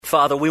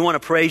Father, we want to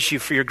praise you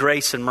for your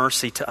grace and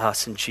mercy to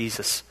us in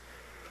Jesus.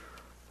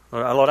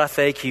 Lord, I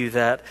thank you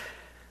that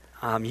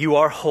you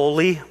are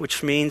holy,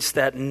 which means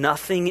that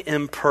nothing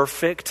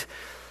imperfect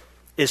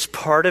is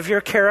part of your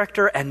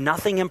character and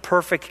nothing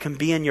imperfect can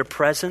be in your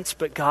presence.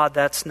 But God,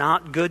 that's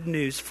not good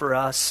news for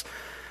us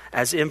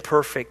as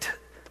imperfect,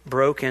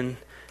 broken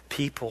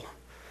people.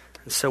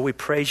 And so we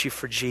praise you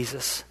for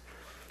Jesus.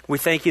 We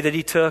thank you that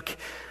he took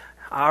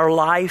our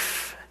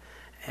life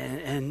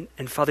and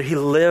Father, he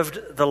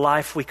lived the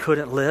life we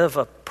couldn't live,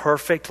 a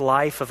perfect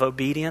life of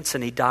obedience,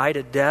 and he died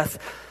a death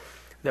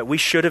that we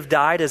should have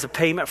died as a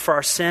payment for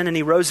our sin. And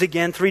he rose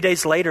again 3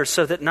 days later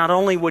so that not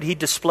only would he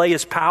display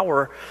his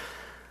power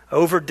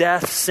over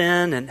death,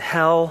 sin, and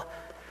hell,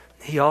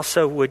 he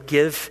also would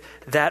give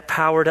that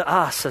power to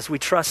us as we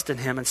trust in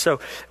him. And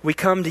so we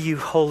come to you,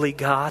 holy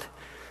God,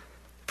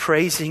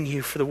 praising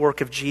you for the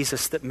work of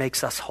Jesus that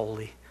makes us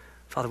holy.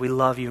 Father, we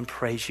love you and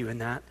praise you in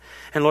that.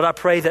 And Lord, I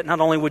pray that not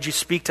only would you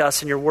speak to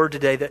us in your word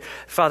today, that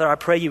Father, I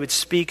pray you would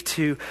speak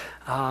to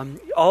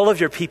all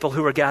of your people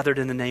who are gathered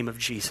in the name of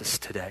Jesus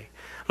today.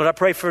 Lord, I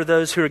pray for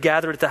those who are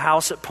gathered at the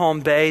house at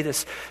Palm Bay,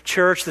 this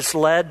church that's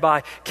led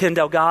by Ken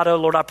Delgado.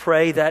 Lord, I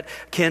pray that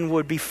Ken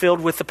would be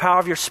filled with the power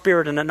of your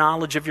Spirit and the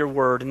knowledge of your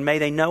word. And may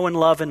they know and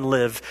love and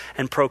live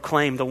and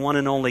proclaim the one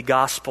and only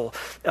gospel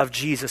of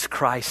Jesus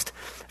Christ.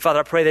 Father,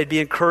 I pray they'd be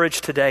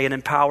encouraged today and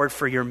empowered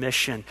for your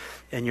mission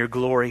and your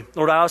glory.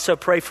 Lord, I also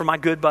pray for my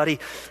good buddy,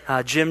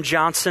 Jim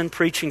Johnson,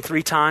 preaching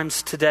 3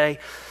 times today.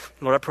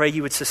 Lord, I pray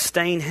you would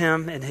sustain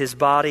him in his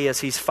body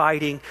as he's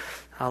fighting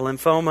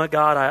lymphoma.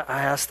 God,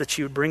 I ask that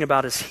you would bring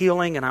about his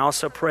healing, and I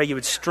also pray you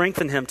would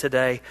strengthen him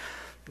today,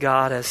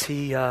 God, as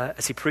he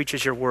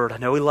preaches your word. I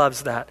know he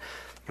loves that,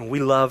 and we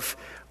love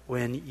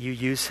when you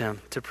use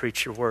him to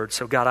preach your word.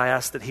 So God, I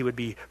ask that he would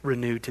be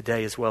renewed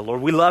today as well.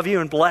 Lord, we love you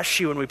and bless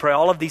you, and we pray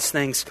all of these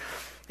things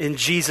in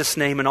Jesus'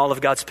 name, and all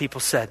of God's people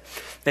said,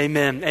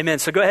 amen. Amen.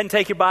 So go ahead and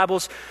take your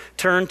Bibles,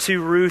 turn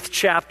to Ruth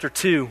chapter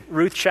 2.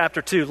 Ruth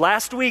chapter 2.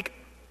 Last week,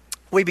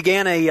 we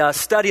began a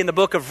study in the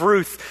book of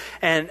Ruth,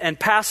 and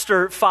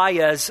Pastor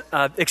Fayez,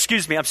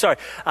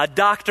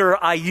 Dr.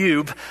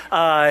 Ayub.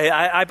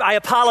 I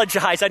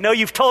apologize. I know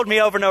you've told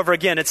me over and over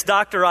again. It's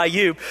Dr.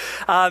 Ayub.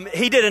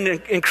 He did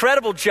an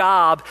incredible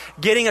job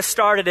getting us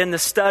started in the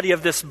study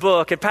of this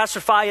book. And Pastor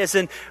Fayez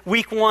in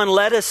week 1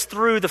 led us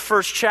through the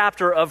first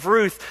chapter of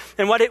Ruth.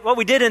 And what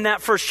we did in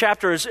that first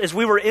chapter is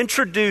we were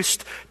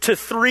introduced to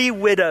 3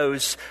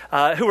 widows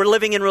who were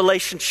living in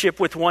relationship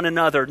with one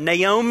another: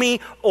 Naomi,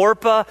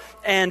 Orpah,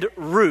 and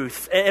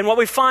Ruth. And what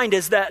we find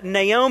is that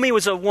Naomi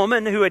was a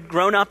woman who had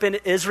grown up in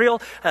Israel,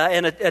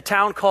 in a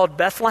town called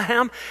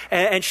Bethlehem,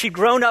 and she'd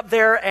grown up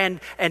there, and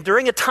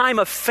during a time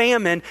of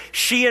famine,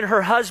 she and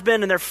her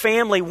husband and their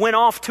family went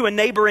off to a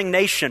neighboring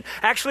nation.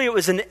 Actually, it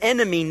was an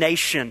enemy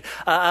nation,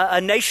 a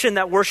nation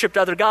that worshiped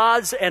other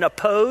gods and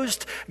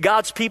opposed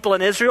God's people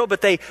in Israel,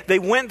 but they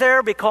went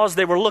there because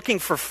they were looking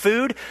for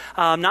food,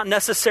 not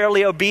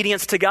necessarily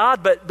obedience to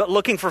God, but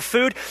looking for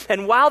food.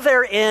 And while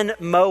they're in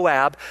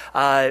Moab,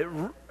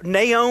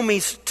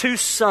 Naomi's 2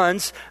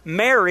 sons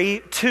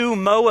marry 2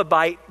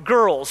 Moabite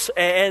girls.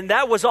 And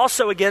that was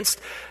also against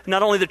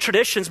not only the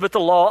traditions, but the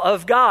law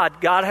of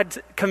God. God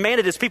had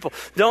commanded his people,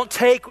 don't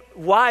take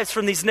wives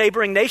from these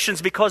neighboring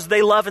nations because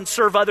they love and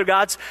serve other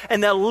gods,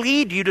 and they'll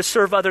lead you to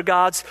serve other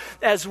gods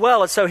as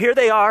well. And so here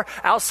they are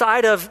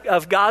outside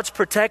of God's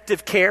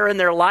protective care in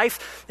their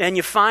life. And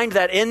you find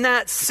that in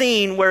that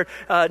scene where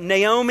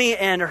Naomi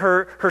and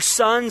her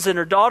sons and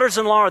her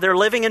daughters-in-law, they're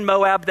living in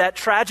Moab, that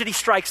tragedy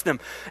strikes them.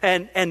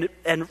 And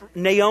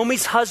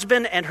Naomi's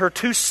husband and her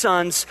 2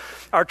 sons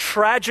are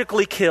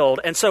tragically killed.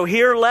 And so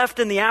here left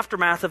in the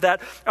aftermath of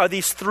that are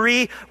these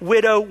 3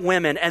 widow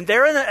women. And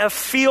they're in a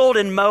field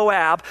in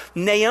Moab.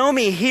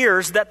 Naomi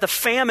hears that the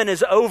famine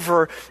is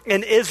over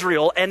in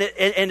Israel, and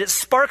it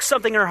sparks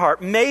something in her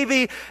heart.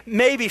 Maybe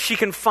she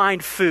can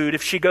find food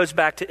if she goes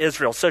back to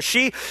Israel. So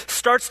she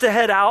starts to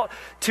head out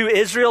to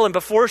Israel, and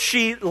before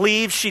she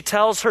leaves, she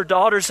tells her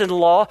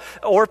daughters-in-law,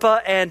 Orpah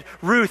and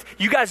Ruth,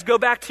 you guys go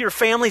back to your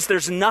families.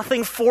 There's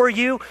nothing for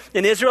you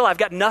in Israel. I've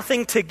got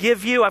nothing to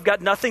give you. I've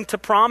got nothing to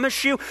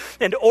promise you.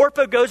 And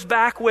Orpah goes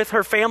back with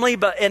her family,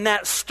 but in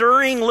that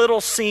stirring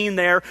little scene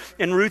there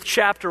in Ruth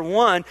chapter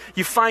 1,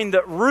 you find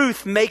that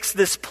Ruth makes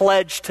this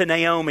pledge to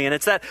Naomi, and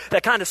it's that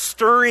kind of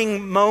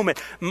stirring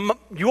moment.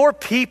 Your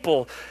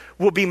people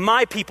will be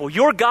my people.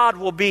 Your God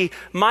will be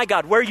my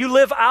God. Where you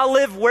live, I'll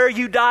live. Where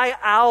you die,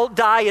 I'll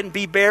die and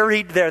be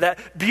buried there.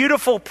 That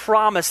beautiful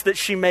promise that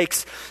she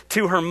makes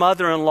to her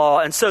mother-in-law.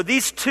 And so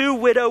these 2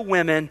 widow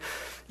women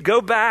go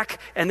back,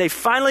 and they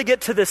finally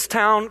get to this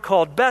town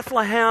called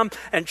Bethlehem,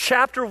 and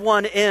chapter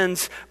 1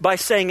 ends by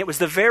saying it was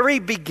the very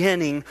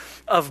beginning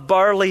of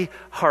barley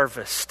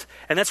harvest.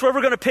 And that's where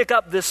we're going to pick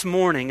up this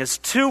morning, is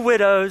 2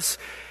 widows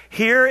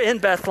here in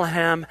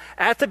Bethlehem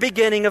at the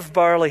beginning of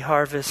barley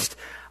harvest.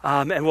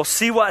 And we'll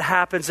see what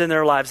happens in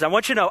their lives. I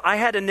want you to know, I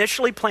had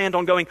initially planned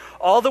on going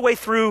all the way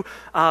through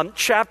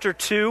chapter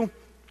 2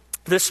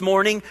 this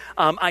morning.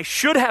 I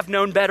should have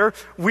known better.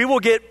 We will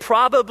get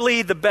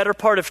probably the better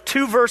part of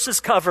 2 verses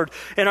covered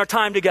in our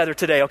time together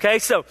today, okay?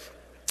 So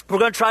we're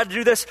going to try to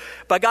do this.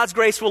 By God's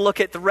grace, we'll look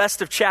at the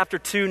rest of chapter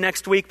 2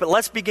 next week, but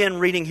let's begin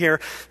reading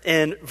here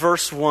in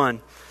verse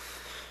 1.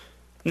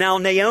 Now,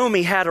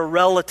 Naomi had a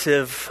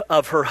relative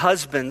of her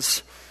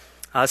husband's.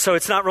 So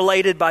it's not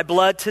related by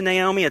blood to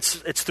Naomi.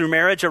 It's through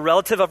marriage, a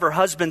relative of her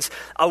husband's,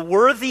 a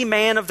worthy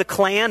man of the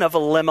clan of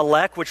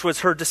Elimelech, which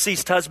was her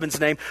deceased husband's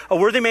name, a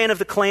worthy man of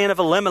the clan of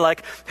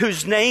Elimelech,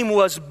 whose name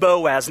was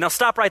Boaz. Now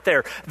stop right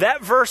there.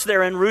 That verse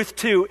there in Ruth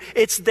 2,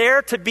 it's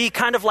there to be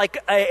kind of like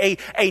a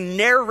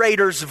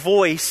narrator's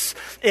voice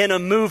in a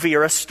movie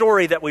or a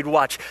story that we'd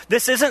watch.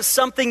 This isn't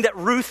something that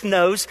Ruth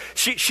knows.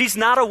 She's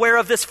not aware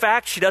of this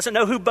fact. She doesn't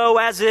know who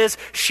Boaz is.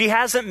 She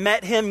hasn't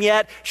met him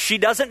yet. She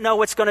doesn't know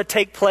what's going to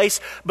take place.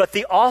 But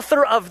the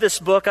author of this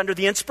book, under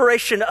the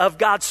inspiration of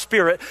God's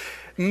Spirit,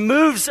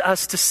 moves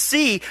us to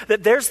see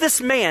that there's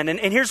this man, and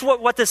here's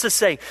what this is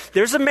saying.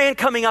 There's a man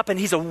coming up, and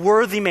he's a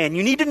worthy man.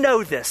 You need to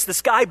know this.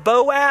 This guy,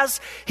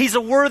 Boaz, he's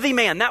a worthy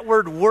man. That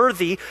word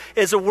worthy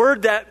is a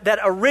word that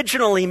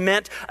originally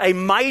meant a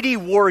mighty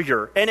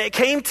warrior, and it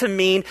came to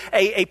mean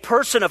a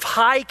person of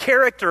high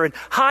character and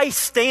high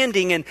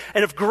standing and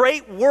of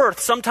great worth.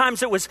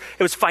 Sometimes it was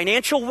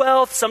financial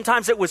wealth.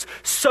 Sometimes it was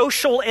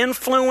social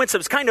influence. It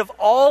was kind of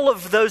all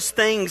of those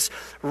things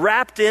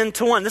wrapped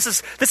into one. This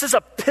is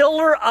a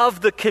pillar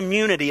of the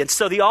community. And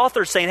so the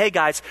author is saying, hey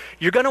guys,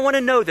 you're going to want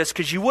to know this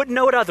because you wouldn't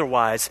know it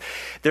otherwise.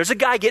 There's a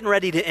guy getting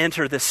ready to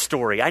enter this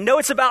story. I know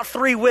it's about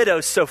 3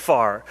 widows so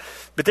far,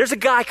 but there's a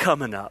guy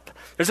coming up.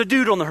 There's a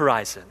dude on the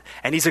horizon,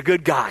 and he's a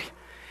good guy.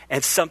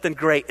 And something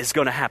great is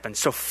going to happen.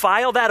 So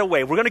file that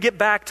away. We're going to get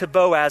back to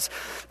Boaz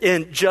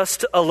in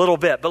just a little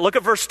bit. But look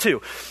at verse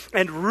 2.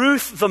 And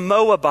Ruth the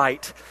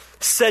Moabite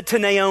said to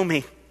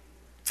Naomi,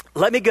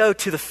 let me go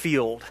to the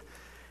field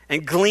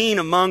and glean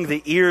among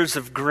the ears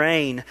of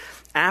grain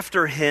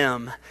after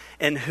him,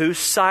 in whose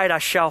sight I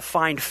shall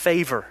find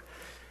favor.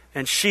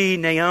 And she,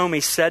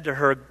 Naomi, said to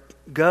her,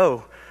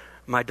 go,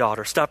 my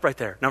daughter. Stop right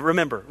there. Now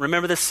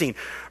remember this scene.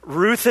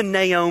 Ruth and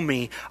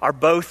Naomi are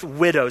both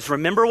widows.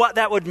 Remember what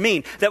that would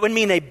mean. That would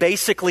mean they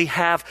basically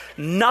have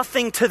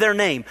nothing to their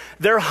name.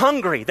 They're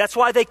hungry. That's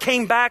why they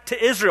came back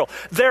to Israel.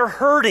 They're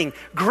hurting,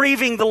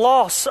 grieving the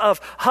loss of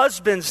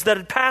husbands that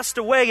had passed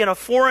away in a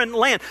foreign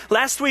land.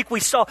 Last week we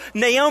saw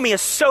Naomi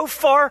is so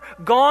far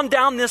gone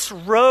down this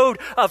road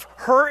of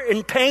hurt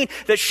and pain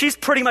that she's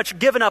pretty much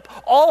given up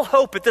all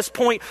hope at this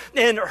point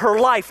in her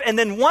life. And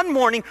then one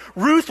morning,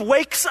 Ruth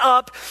wakes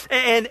up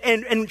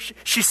and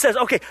she says,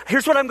 okay,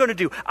 here's what I'm going to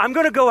do. I'm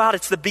going to go out.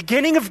 It's the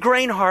beginning of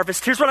grain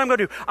harvest. Here's what I'm going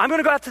to do. I'm going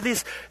to go out to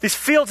these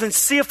fields and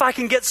see if I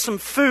can get some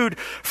food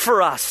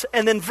for us.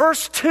 And then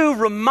verse 2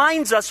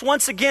 reminds us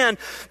once again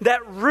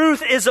that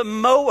Ruth is a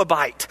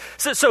Moabite.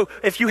 So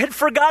if you had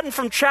forgotten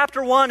from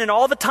chapter 1 and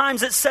all the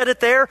times it said it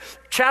there,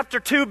 chapter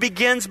 2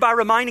 begins by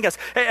reminding us.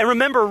 And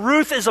remember,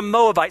 Ruth is a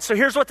Moabite. So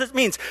here's what this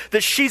means,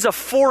 that she's a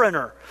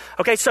foreigner.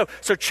 Okay, so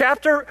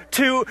chapter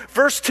 2,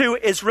 verse 2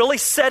 is really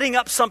setting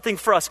up something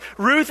for us.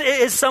 Ruth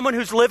is someone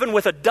who's living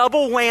with a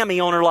double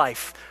whammy on her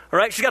life. All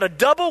right, she's got a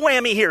double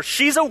whammy here.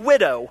 She's a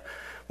widow,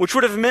 which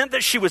would have meant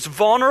that she was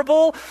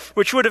vulnerable,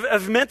 which would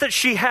have meant that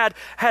she had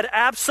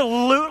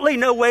absolutely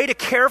no way to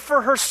care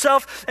for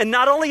herself. And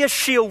not only is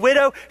she a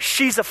widow,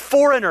 she's a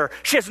foreigner.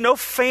 She has no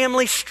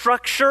family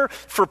structure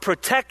for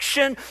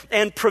protection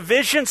and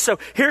provision. So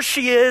here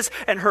she is,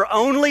 and her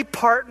only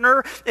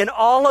partner in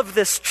all of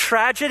this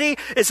tragedy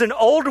is an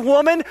old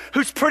woman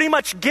who's pretty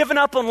much given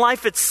up on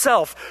life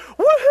itself.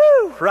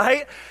 Woohoo,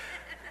 right?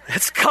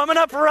 It's coming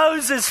up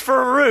roses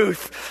for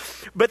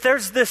Ruth. But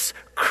there's this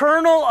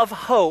kernel of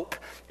hope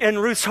in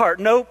Ruth's heart.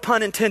 No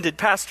pun intended,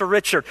 Pastor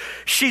Richard.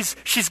 She's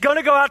going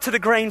to go out to the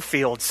grain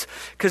fields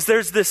because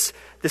there's this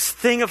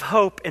thing of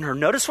hope in her.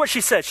 Notice what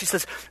she says. She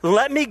says,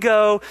 let me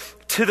go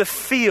to the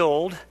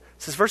field,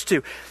 this is verse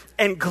 2,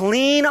 and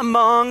glean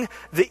among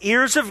the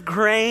ears of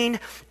grain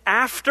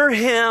after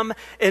him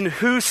in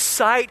whose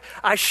sight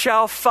I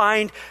shall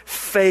find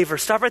favor.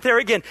 Stop right there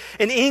again.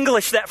 In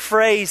English, that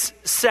phrase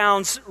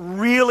sounds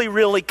really,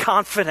 really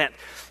confident.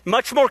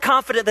 Much more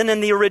confident than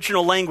in the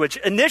original language.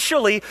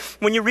 Initially,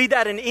 when you read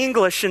that in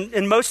English,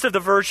 in most of the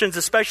versions,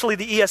 especially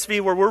the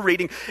ESV where we're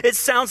reading, it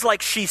sounds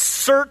like she's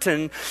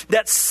certain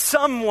that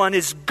someone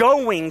is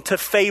going to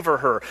favor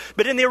her.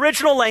 But in the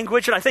original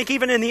language, and I think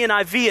even in the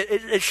NIV,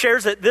 it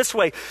shares it this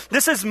way.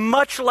 This is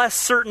much less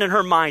certain in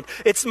her mind.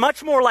 It's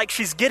much more like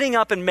she's getting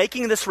up and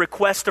making this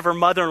request of her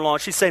mother-in-law.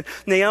 She's saying,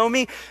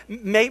 Naomi,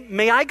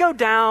 may I go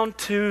down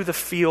to the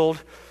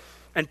field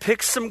and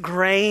pick some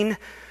grain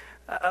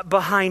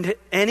behind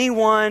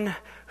anyone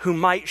who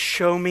might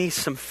show me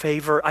some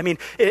favor? I mean,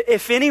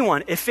 if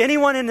anyone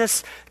in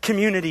this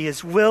community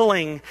is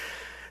willing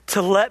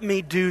to let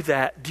me do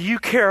that, do you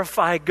care if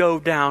I go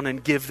down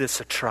and give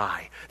this a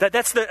try?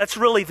 That's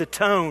really the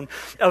tone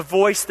of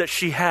voice that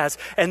she has.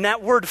 And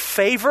that word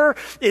favor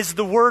is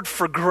the word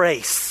for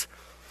grace.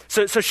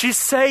 So she's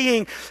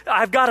saying,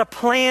 I've got a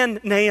plan,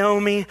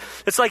 Naomi.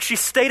 It's like she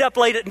stayed up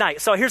late at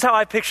night. So here's how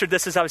I pictured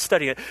this as I was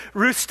studying it.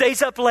 Ruth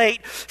stays up late.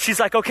 She's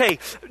like, okay,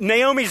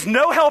 Naomi's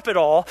no help at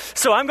all.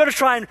 So I'm going to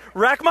try and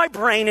rack my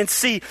brain and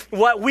see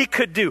what we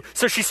could do.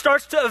 So she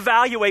starts to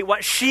evaluate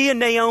what she and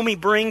Naomi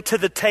bring to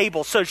the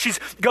table. So she's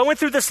going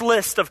through this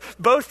list of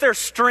both their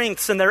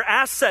strengths and their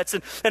assets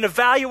and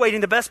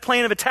evaluating the best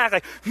plan of attack.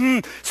 Like,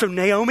 so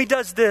Naomi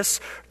does this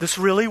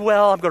really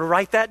well. I'm going to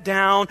write that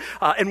down.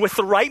 And with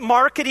the right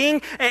marketing,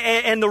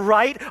 and the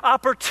right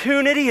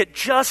opportunity, it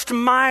just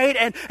might.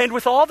 And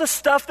with all the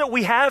stuff that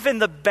we have in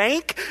the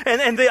bank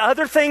and the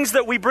other things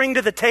that we bring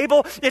to the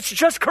table, it's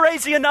just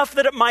crazy enough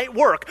that it might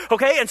work,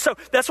 okay? And so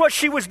that's what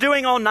she was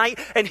doing all night.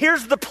 And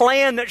here's the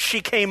plan that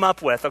she came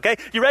up with, okay?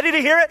 You ready to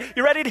hear it?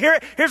 You ready to hear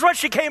it? Here's what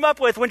she came up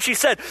with when she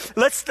said,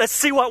 let's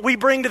see what we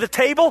bring to the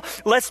table.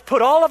 Let's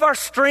put all of our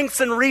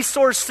strengths and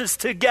resources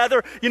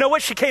together. You know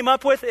what she came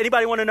up with?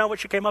 Anybody want to know what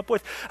she came up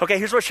with? Okay,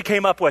 here's what she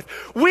came up with.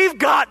 We've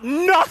got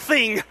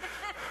nothing.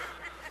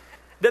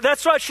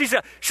 That's what she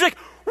said. She's like,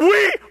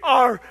 we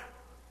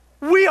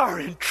are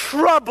in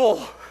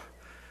trouble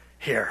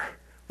here.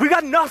 We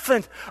got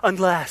nothing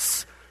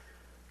unless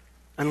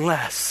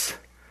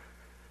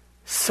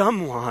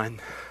someone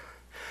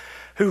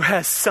who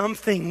has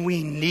something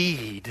we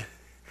need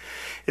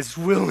is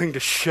willing to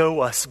show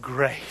us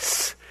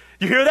grace.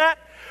 You hear that?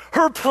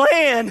 Her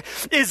plan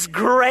is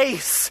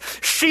grace.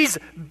 She's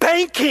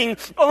banking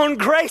on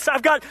grace.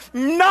 I've got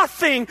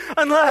nothing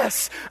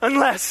unless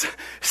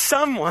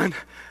someone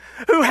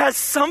who has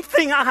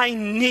something I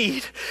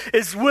need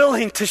is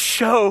willing to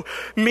show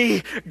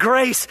me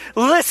grace.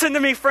 Listen to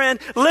me, friend.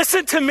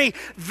 Listen to me.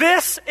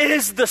 This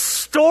is the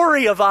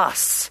story of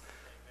us.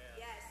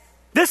 Yes.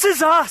 This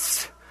is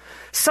us.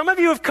 Some of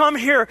you have come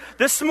here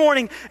this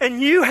morning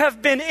and you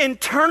have been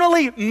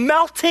internally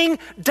melting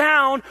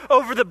down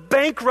over the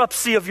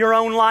bankruptcy of your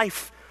own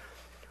life.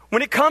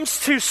 When it comes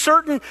to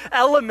certain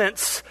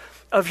elements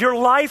of your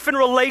life and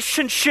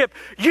relationship,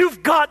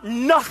 you've got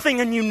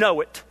nothing and you know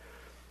it.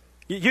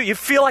 You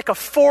feel like a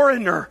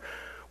foreigner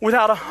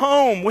without a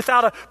home,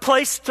 without a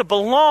place to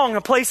belong,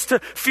 a place to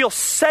feel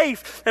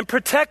safe and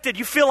protected.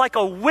 You feel like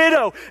a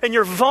widow and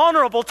you're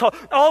vulnerable to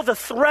all the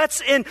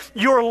threats in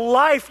your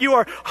life. You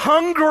are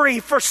hungry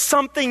for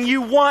something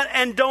you want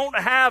and don't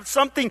have,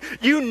 something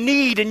you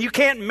need and you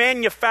can't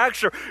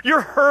manufacture. You're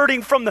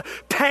hurting from the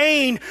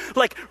pain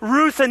like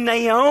Ruth and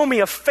Naomi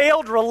of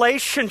failed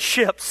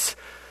relationships.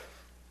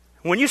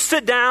 When you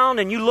sit down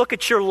and you look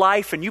at your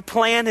life and you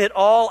plan it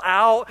all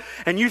out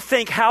and you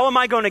think, how am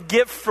I going to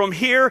get from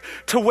here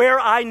to where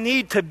I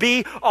need to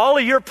be? All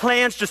of your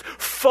plans just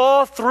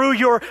fall through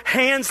your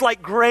hands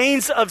like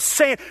grains of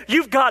sand.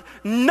 You've got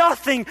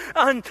nothing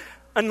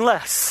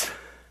unless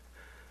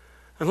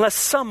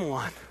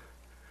someone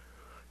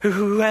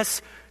who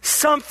has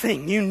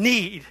something you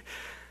need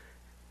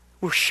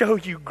will show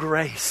you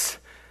grace.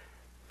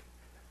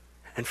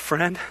 And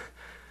friend,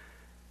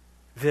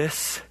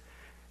 this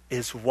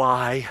is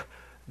why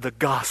the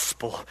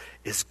gospel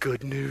is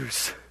good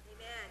news.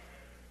 Amen.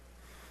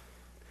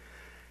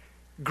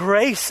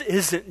 Grace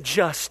isn't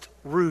just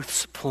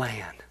Ruth's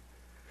plan.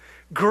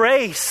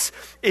 Grace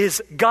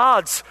is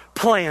God's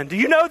plan. Do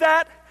you know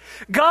that?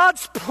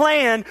 God's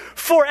plan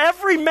for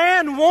every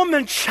man,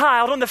 woman,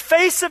 child on the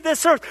face of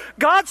this earth,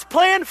 God's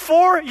plan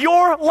for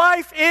your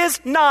life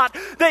is not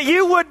that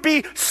you would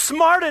be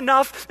smart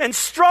enough and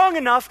strong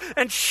enough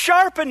and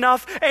sharp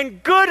enough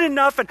and good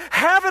enough and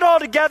have it all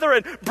together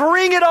and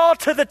bring it all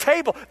to the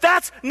table.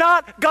 That's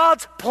not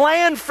God's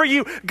plan for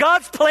you.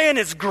 God's plan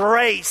is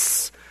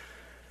grace.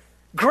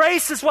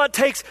 Grace is what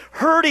takes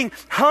hurting,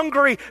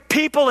 hungry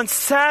people and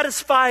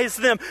satisfies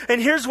them.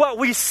 And here's what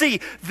we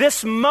see.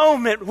 This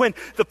moment when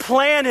the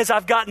plan is,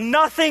 I've got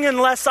nothing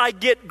unless I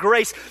get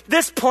grace.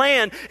 This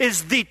plan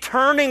is the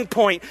turning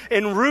point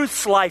in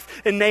Ruth's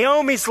life, in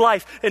Naomi's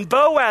life, in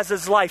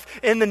Boaz's life,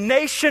 in the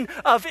nation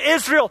of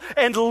Israel,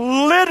 and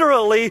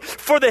literally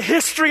for the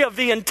history of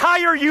the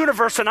entire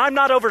universe. And I'm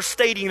not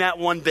overstating that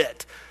one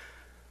bit.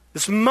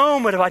 This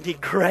moment of I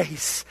need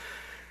grace.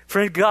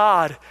 Friend,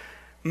 God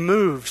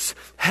moves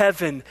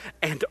heaven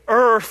and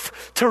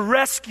earth to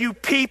rescue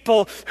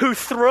people who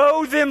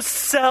throw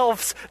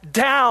themselves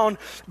down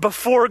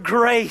before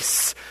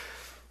grace.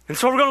 And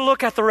so we're going to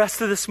look at the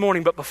rest of this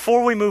morning, but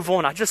before we move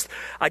on,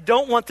 I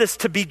don't want this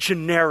to be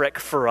generic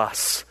for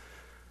us.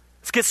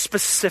 Let's get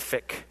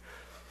specific.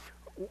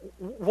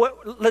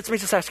 Let me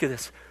just ask you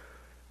this.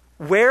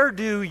 Where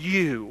do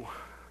you,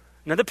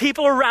 not the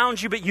people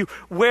around you, but you,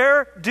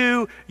 where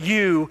do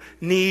you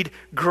need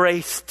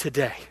grace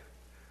today?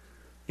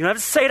 You don't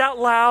have to say it out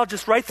loud,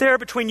 just right there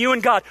between you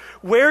and God.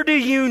 Where do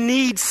you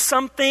need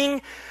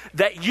something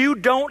that you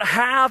don't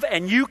have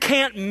and you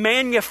can't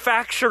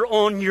manufacture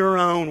on your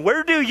own?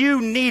 Where do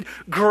you need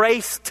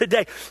grace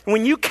today?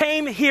 When you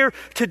came here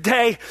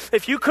today,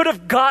 if you could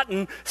have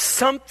gotten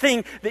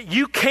something that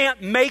you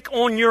can't make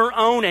on your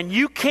own and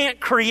you can't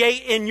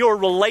create in your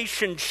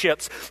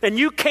relationships and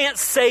you can't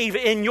save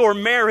in your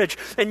marriage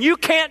and you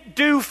can't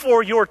do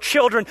for your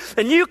children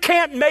and you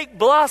can't make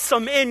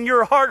blossom in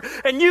your heart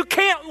and you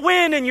can't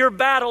win in your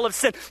battle of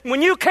sin.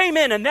 When you came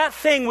in and that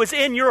thing was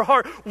in your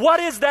heart, what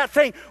is that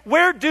thing?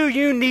 Where do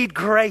you need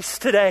grace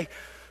today?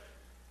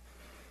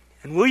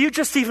 And will you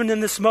just even in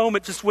this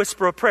moment just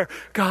whisper a prayer?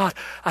 God,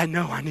 I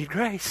know I need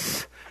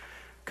grace.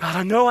 God,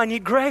 I know I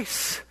need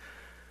grace.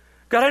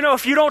 God, I know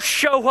if you don't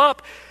show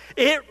up,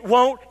 it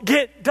won't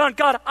get done.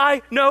 God,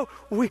 I know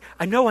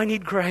I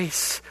need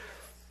grace.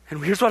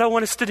 And here's what I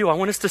want us to do. I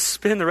want us to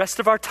spend the rest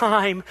of our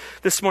time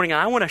this morning.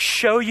 I want to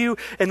show you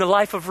in the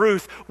life of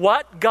Ruth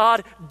what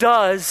God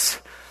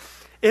does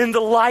in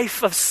the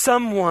life of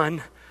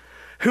someone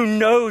who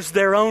knows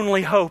their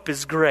only hope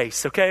is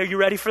grace. Okay, are you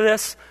ready for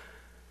this?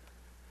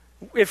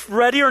 If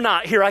ready or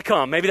not, here I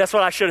come. Maybe that's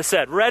what I should have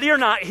said. Ready or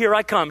not, here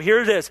I come.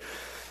 Here it is.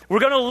 We're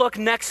going to look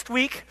next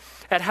week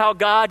at how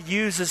God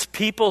uses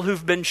people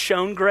who've been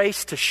shown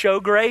grace to show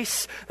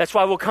grace. That's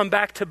why we'll come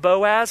back to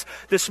Boaz.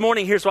 This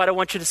morning, here's what I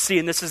want you to see,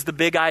 and this is the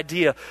big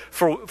idea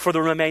for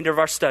the remainder of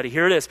our study.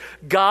 Here it is.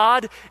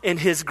 God, in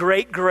his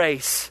great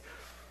grace,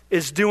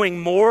 is doing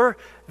more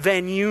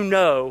than you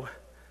know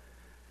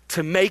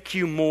to make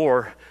you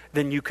more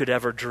than you could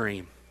ever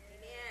dream.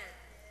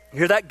 You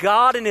hear that?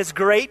 God in his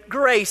great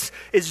grace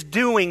is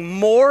doing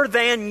more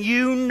than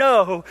you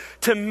know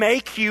to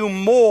make you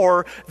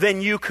more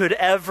than you could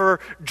ever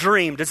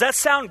dream. Does that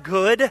sound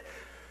good? Do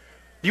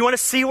you want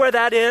to see where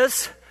that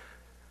is?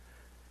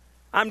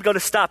 I'm going to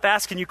stop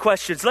asking you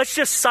questions. Let's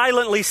just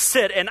silently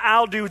sit and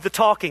I'll do the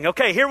talking.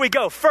 Okay, here we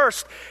go.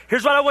 First,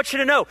 here's what I want you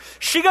to know.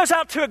 She goes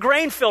out to a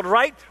grain field,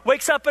 right?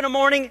 Wakes up in the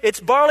morning.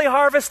 It's barley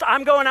harvest.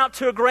 I'm going out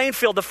to a grain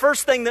field. The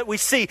first thing that we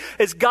see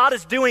is God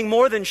is doing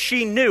more than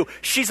she knew.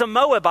 She's a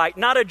Moabite,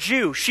 not a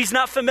Jew. She's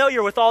not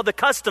familiar with all the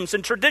customs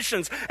and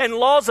traditions and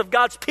laws of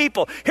God's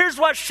people. Here's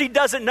what she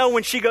doesn't know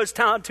when she goes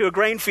down to a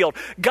grain field.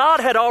 God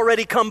had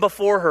already come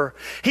before her.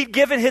 He'd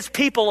given his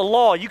people a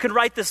law. You can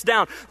write this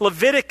down.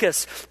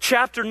 Leviticus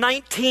chapter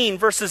 19,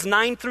 verses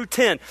 9 through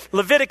 10.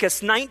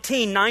 Leviticus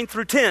 19, 9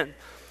 through 10.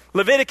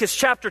 Leviticus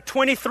chapter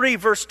 23,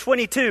 verse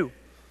 22.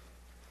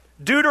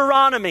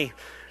 Deuteronomy,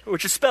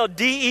 which is spelled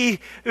D-E,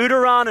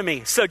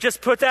 Deuteronomy. So just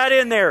put that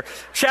in there.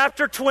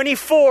 Chapter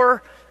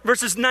 24,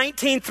 verses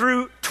 19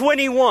 through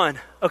 21.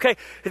 Okay,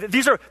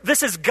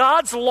 this is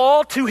God's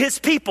law to his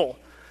people.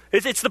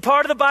 It's the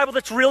part of the Bible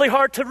that's really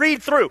hard to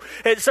read through.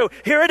 And so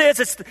here it is.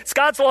 It's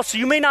God's law. So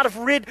you may not have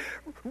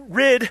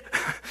read.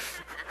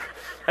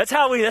 That's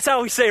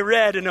how we say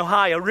read in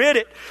Ohio. Read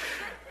it.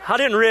 I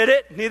didn't read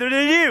it. Neither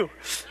did you.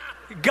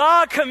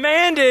 God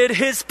commanded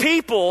his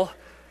people.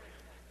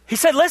 He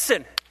said,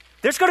 listen,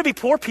 there's going to be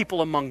poor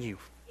people among you.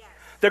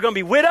 They're going to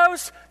be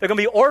widows. They're going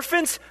to be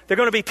orphans. They're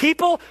going to be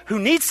people who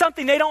need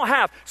something they don't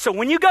have. So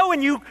when you go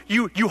and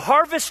you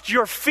harvest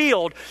your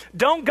field,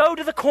 don't go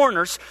to the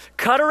corners.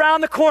 Cut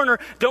around the corner.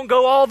 Don't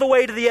go all the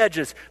way to the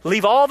edges.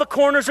 Leave all the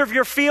corners of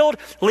your field.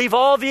 Leave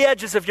all the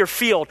edges of your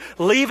field.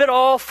 Leave it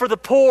all for the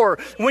poor.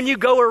 When you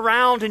go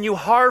around and you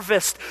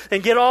harvest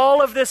and get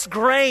all of this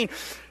grain,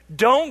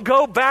 don't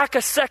go back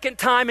a second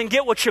time and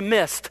get what you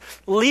missed.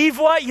 Leave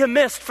what you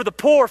missed for the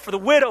poor, for the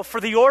widow,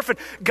 for the orphan.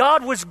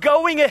 God was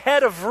going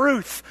ahead of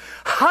Ruth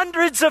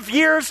hundreds of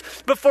years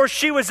before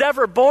she was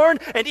ever born,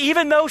 and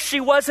even though she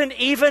wasn't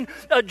even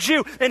a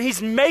Jew. And he's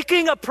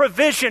making a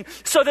provision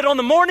so that on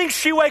the morning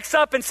she wakes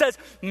up and says,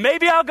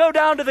 maybe I'll go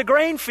down to the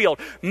grain field.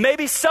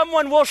 Maybe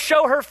someone will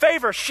show her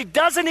favor. She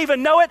doesn't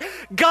even know it.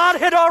 God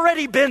had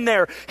already been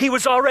there. He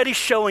was already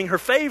showing her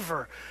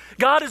favor.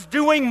 God is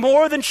doing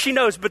more than she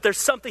knows, but there's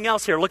something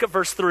else here. Look at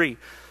verse 3.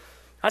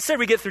 I said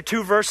we get through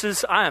 2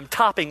 verses. I am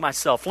topping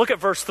myself. Look at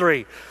verse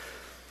 3.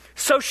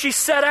 So she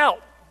set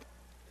out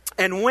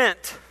and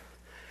went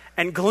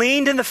and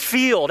gleaned in the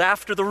field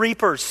after the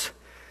reapers.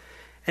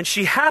 And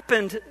she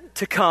happened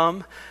to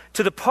come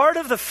to the part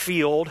of the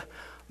field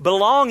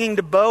belonging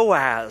to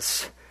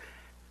Boaz,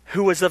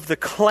 who was of the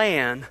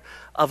clan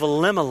of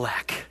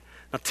Elimelech.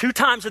 Now, 2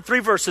 times in 3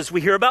 verses,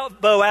 we hear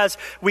about Boaz.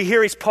 We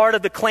hear he's part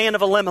of the clan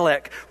of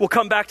Elimelech. We'll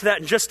come back to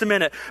that in just a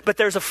minute. But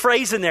there's a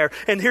phrase in there,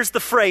 and here's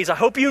the phrase. I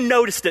hope you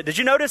noticed it. Did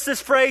you notice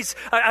this phrase?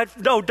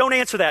 No, don't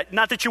answer that.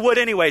 Not that you would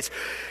anyways.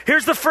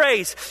 Here's the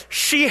phrase.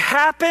 She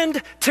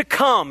happened to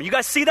come. You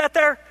guys see that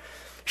there?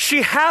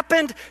 She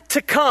happened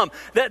to come.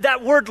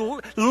 That word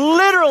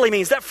literally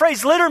means, that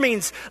phrase literally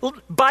means,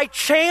 by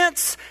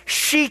chance,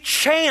 she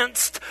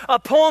chanced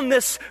upon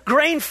this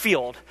grain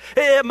field.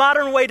 A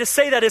modern way to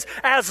say that is,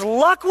 as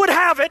luck would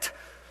have it,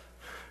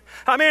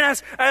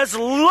 as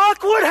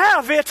luck would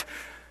have it,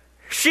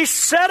 She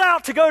set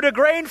out to go to a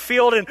grain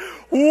field, and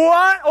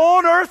what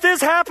on earth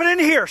is happening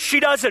here? She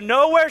doesn't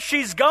know where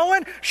she's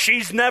going.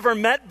 She's never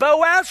met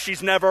Boaz.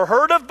 She's never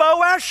heard of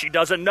Boaz. She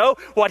doesn't know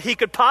what he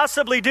could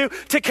possibly do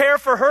to care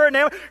for her.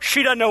 And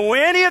she doesn't know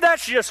any of that.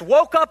 She just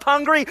woke up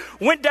hungry,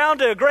 went down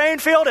to a grain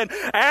field, and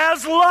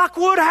as luck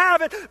would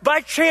have it,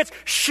 by chance,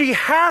 she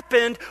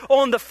happened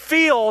on the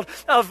field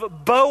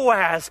of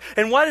Boaz.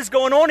 And what is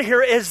going on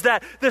here is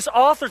that this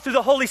author, through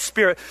the Holy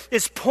Spirit,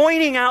 is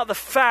pointing out the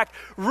fact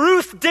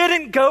Ruth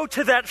didn't go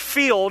to that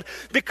field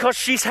because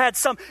she's had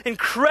some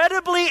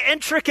incredibly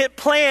intricate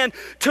plan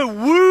to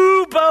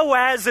woo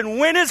Boaz and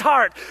win his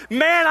heart.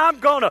 Man, I'm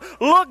going to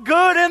look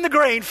good in the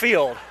grain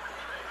field.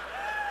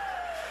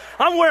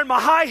 I'm wearing my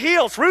high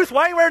heels. Ruth,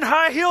 why are you wearing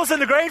high heels in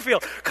the grain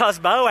field? Because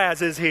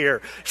Boaz is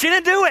here. She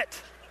didn't do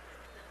it.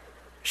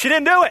 She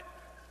didn't do it.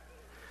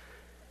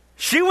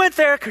 She went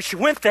there because she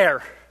went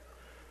there.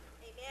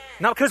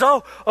 Not because,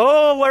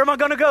 where am I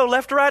going to go?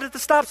 Left or right at the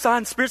stop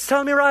sign? Spirit's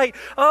telling me right.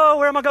 Oh,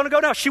 where am I going to go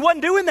now? She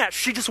wasn't doing that.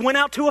 She just went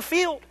out to a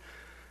field.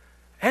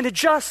 And it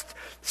just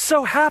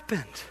so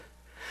happened.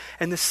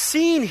 And the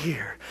scene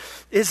here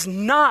is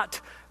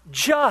not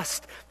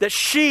just that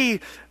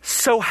she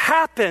so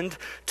happened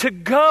to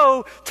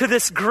go to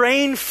this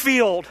grain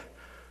field.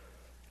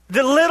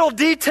 The little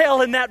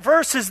detail in that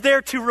verse is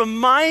there to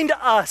remind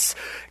us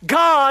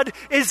God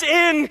is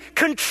in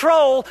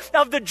control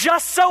of the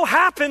just so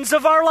happens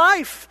of our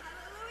life.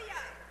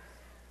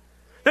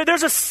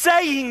 There's a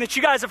saying that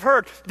you guys have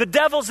heard, the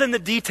devil's in the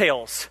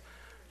details.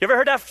 You ever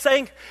heard that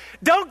saying?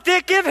 Don't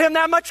give him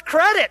that much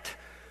credit.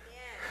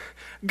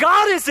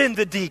 God is in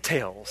the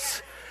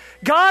details.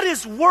 God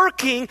is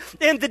working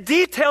in the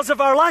details of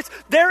our lives.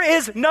 There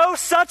is no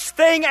such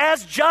thing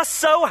as just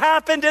so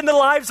happened in the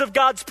lives of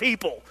God's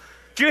people.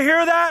 Do you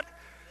hear that?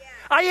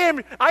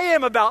 Yeah. I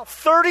am about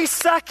 30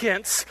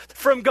 seconds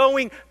from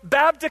going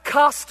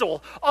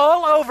Baptist-costal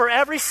all over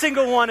every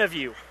single one of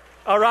you.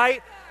 All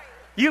right?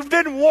 You've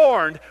been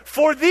warned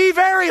for the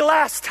very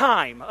last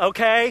time,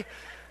 okay?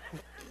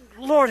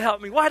 Lord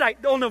help me. Why'd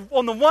on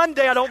the one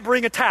day I don't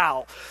bring a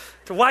towel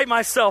to wipe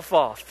myself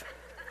off?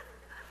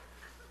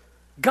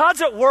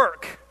 God's at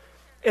work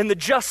in the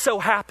just so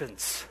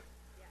happens.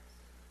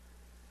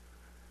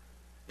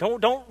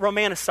 Don't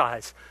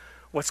romanticize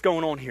what's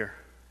going on here.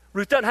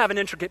 Ruth doesn't have an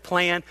intricate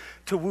plan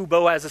to woo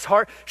Boaz's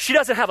heart. She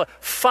doesn't have a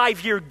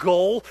 5-year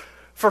goal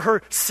for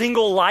her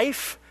single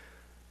life.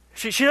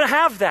 She doesn't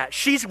have that.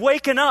 She's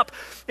waking up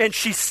and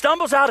she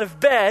stumbles out of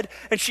bed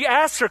and she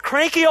asks her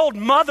cranky old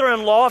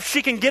mother-in-law if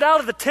she can get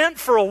out of the tent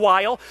for a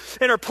while.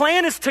 And her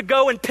plan is to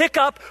go and pick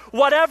up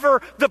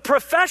whatever the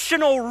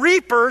professional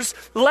reapers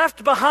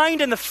left behind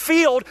in the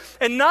field,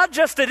 and not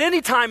just at any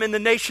time in the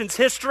nation's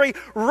history,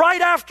 right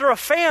after a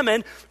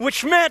famine,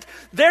 which meant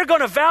they're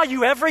going to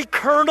value every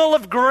kernel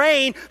of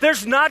grain.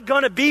 There's not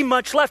going to be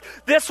much left.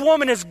 This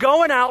woman is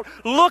going out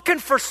looking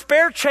for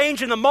spare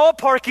change in the mall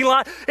parking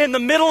lot in the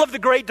middle of the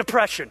Great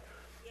Depression,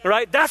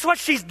 right? That's what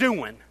she's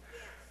doing.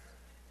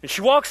 And she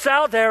walks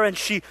out there and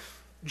she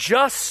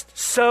just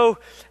so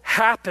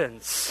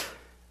happens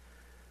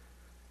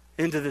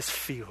into this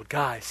field.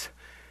 Guys,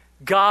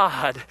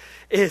 God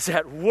is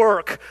at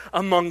work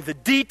among the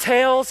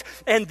details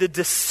and the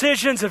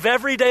decisions of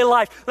everyday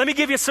life. Let me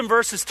give you some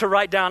verses to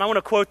write down. I want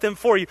to quote them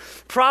for you.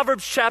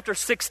 Proverbs chapter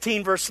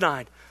 16, verse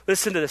 9.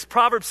 Listen to this.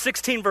 Proverbs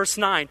 16, verse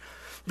 9.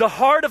 The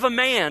heart of a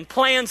man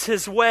plans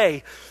his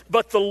way,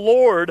 but the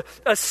Lord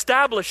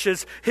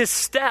establishes his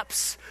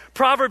steps.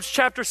 Proverbs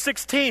chapter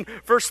 16,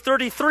 verse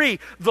 33,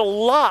 the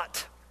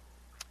lot,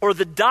 or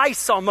the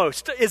dice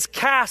almost, is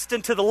cast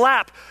into the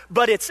lap,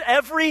 but its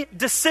every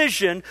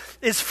decision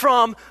is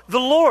from the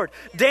Lord.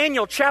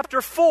 Daniel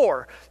chapter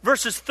 4,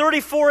 verses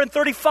 34 and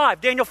 35.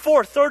 Daniel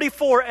 4,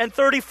 34 and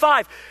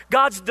 35.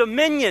 God's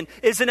dominion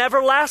is an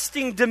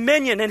everlasting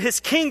dominion, and his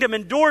kingdom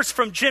endures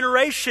from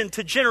generation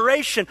to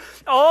generation.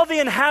 All the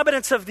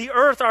inhabitants of the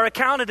earth are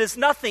accounted as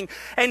nothing,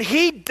 and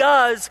he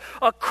does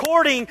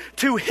according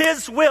to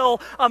his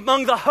will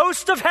among the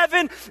host of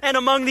heaven and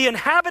among the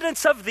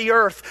inhabitants of the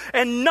earth,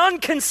 and none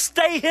can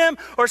stay him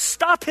or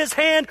stop his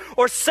hand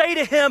or say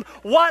to him,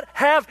 what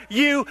have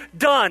you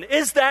done?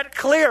 Is that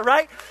clear,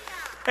 right?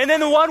 And then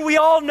the one we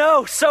all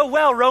know so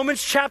well,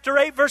 Romans chapter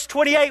 8, verse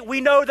 28,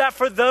 we know that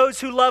for those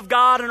who love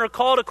God and are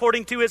called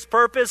according to his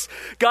purpose,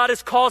 God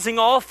is causing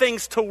all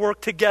things to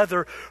work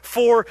together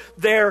for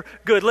their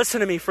good.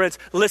 Listen to me, friends.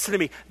 Listen to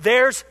me.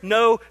 There's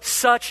no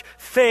such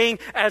thing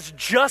as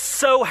just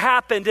so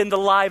happened in the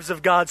lives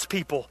of God's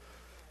people.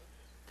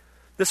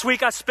 This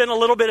week I spent a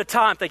little bit of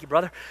time, thank you,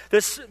 brother.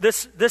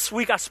 This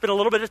week I spent a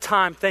little bit of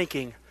time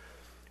thinking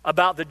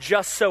about the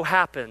just so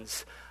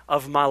happens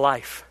of my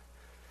life.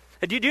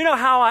 And do you know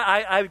how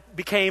I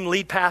became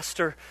lead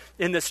pastor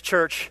in this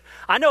church?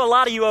 I know a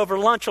lot of you over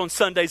lunch on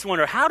Sundays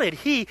wonder, how did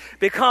he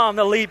become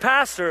the lead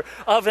pastor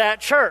of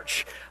that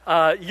church?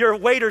 Your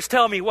waiters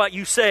tell me what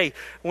you say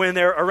when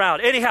they're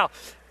around. Anyhow,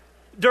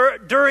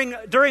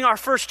 During our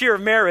first year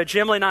of marriage,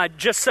 Emily and I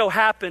just so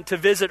happened to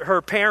visit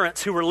her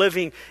parents who were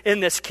living in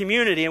this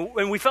community.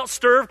 And we felt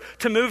stirred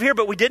to move here,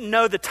 but we didn't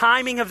know the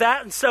timing of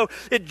that. And so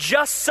it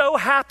just so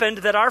happened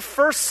that our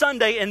first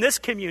Sunday in this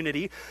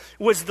community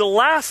was the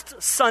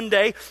last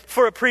Sunday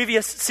for a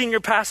previous senior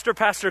pastor,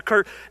 Pastor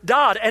Kurt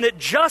Dodd. And it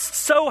just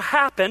so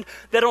happened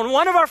that on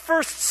one of our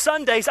first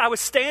Sundays, I was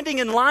standing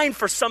in line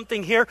for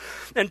something here,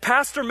 and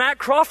Pastor Matt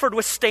Crawford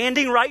was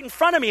standing right in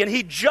front of me. And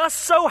he just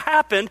so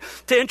happened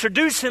to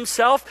introduce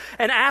himself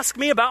and ask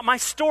me about my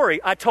story.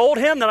 I told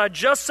him that I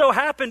just so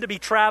happened to be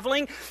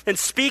traveling and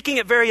speaking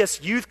at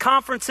various youth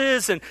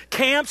conferences and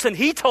camps, and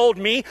he told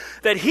me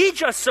that he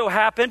just so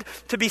happened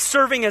to be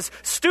serving as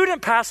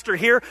student pastor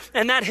here,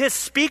 and that his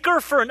speaker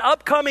for an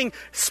upcoming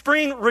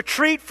spring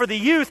retreat for the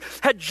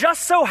youth had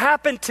just so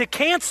happened to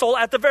cancel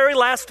at the very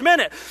last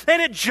minute. And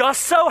it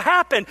just so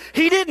happened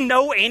he didn't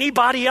know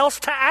anybody else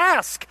to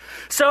ask.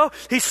 So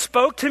he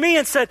spoke to me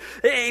and said,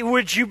 "Hey,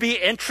 would you be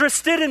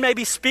interested in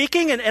maybe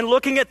speaking and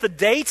looking at the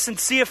dates and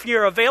see if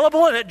you're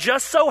available?" And it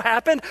just so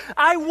happened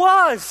I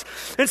was.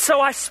 And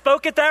so I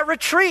spoke at that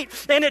retreat.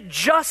 And it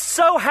just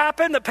so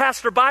happened that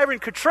Pastor Byron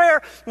Cottrell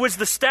was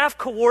the staff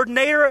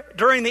coordinator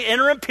during the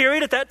interim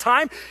period at that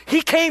time.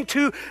 He came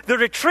to the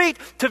retreat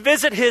to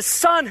visit his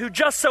son, who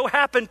just so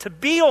happened to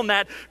be on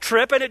that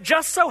trip. And it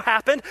just so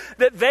happened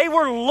that they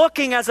were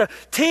looking as a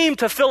team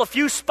to fill a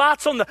few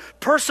spots on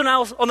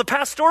the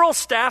pastoral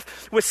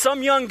staff with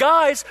some young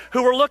guys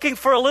who were looking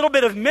for a little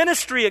bit of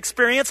ministry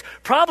experience,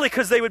 probably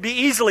because they would be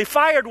easily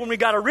fired when we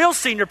got a real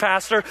senior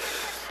pastor.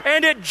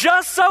 And it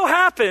just so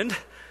happened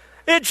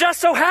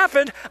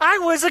I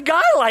was a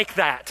guy like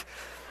that.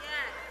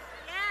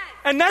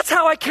 And that's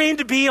how I came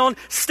to be on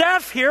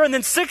staff here. And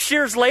then 6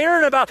 years later,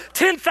 and about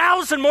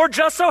 10,000 more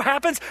just so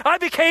happens, I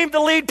became the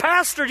lead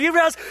pastor. Do you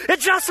realize it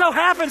just so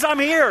happens I'm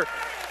here?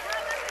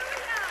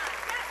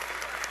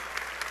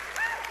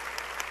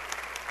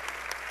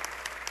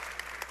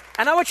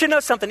 And I want you to know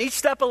something. Each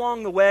step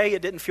along the way,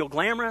 it didn't feel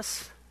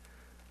glamorous.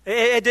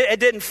 It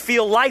didn't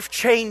feel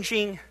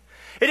life-changing.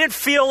 It didn't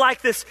feel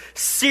like this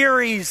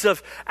series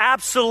of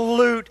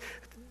absolute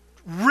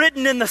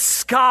written in the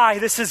sky,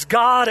 this is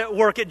God at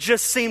work. It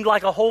just seemed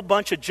like a whole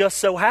bunch of just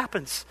so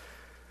happens.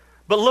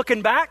 But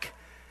looking back,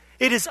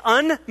 it is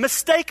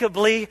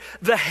unmistakably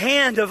the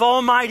hand of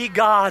Almighty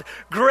God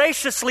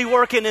graciously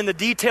working in the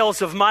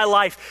details of my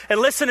life. And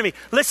listen to me.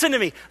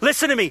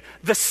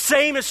 The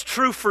same is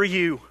true for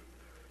you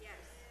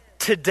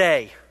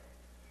today.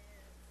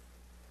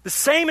 The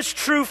same is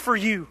true for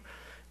you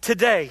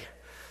today.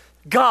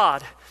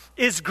 God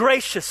is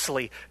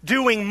graciously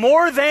doing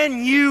more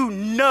than you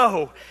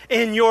know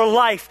in your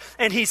life.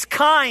 And He's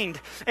kind,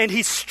 and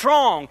He's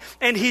strong,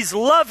 and He's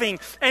loving,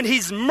 and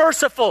He's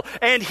merciful,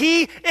 and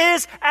He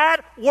is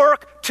at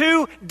work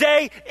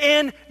today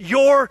in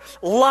your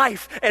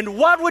life. And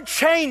what would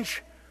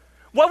change?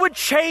 What would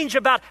change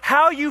about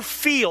how you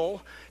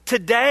feel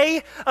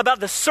today about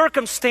the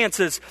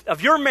circumstances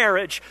of your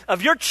marriage,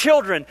 of your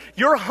children,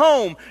 your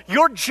home,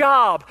 your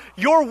job,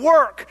 your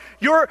work,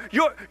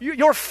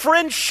 your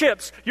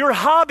friendships, your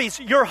hobbies,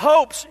 your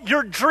hopes,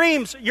 your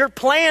dreams, your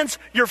plans,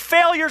 your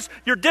failures,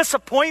 your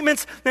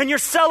disappointments, and your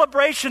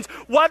celebrations?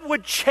 What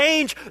would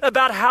change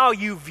about how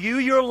you view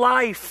your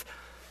life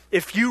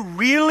if you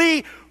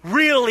really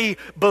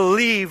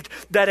believed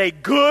that a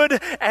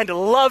good and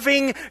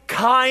loving,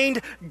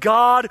 kind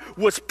God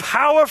was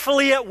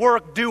powerfully at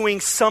work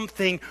doing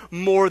something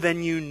more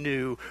than you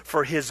knew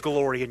for His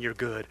glory and your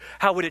good?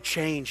 How would it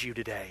change you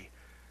today?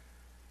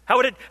 How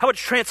would it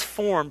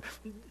transform?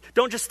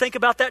 Don't just think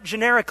about that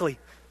generically.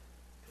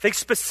 Think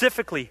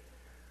specifically.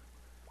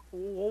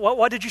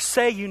 What did you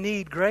say you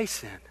need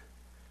grace in?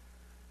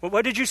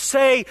 What did you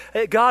say,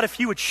 God, if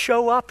you would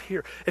show up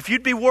here, if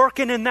you'd be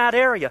working in that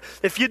area,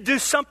 if you'd do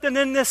something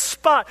in this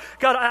spot?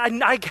 God,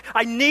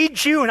 I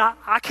need you, and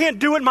I can't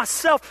do it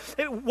myself.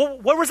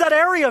 What was that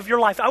area of your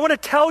life? I want to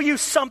tell you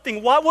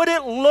something. What would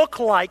it look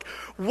like?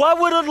 What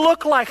would it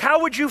look like?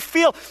 How would you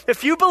feel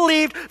if you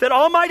believed that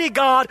Almighty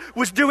God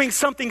was doing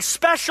something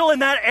special in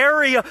that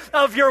area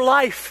of your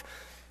life?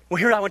 Well,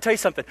 here, I want to tell you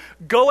something.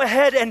 Go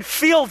ahead and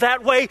feel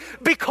that way,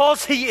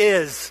 because He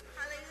is.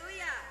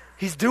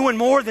 He's doing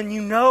more than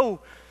you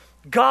know.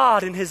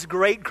 God, in His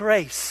great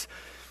grace,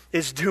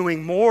 is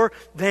doing more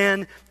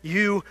than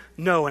you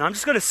know. And I'm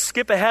just going to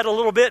skip ahead a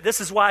little bit. This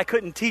is why I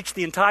couldn't teach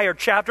the entire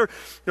chapter.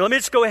 Now, let me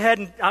just go ahead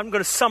and I'm going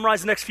to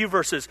summarize the next few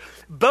verses.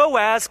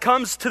 Boaz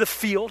comes to the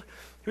field.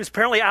 He was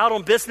apparently out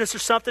on business or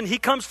something. He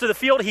comes to the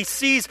field. He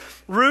sees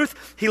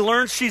Ruth. He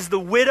learns she's the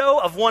widow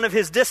of one of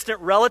his distant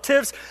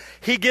relatives.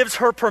 He gives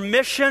her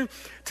permission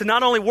to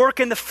not only work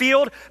in the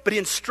field, but he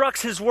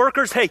instructs his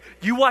workers, hey,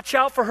 you watch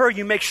out for her.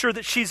 You make sure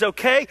that she's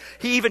okay.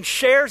 He even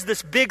shares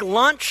this big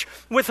lunch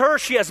with her.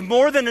 She has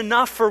more than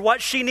enough for what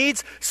she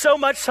needs, so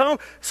much so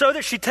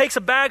that she takes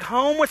a bag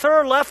home with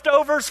her,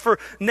 leftovers for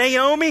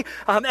Naomi.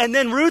 And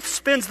then Ruth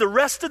spends the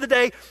rest of the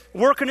day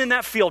working in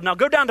that field. Now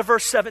go down to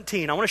verse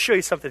 17. I want to show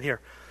you something here.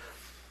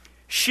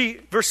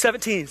 Verse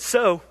 17,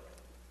 so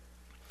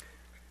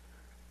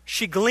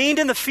She gleaned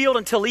in the field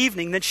until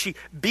evening. Then she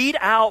beat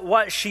out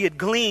what she had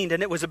gleaned,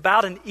 and it was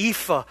about an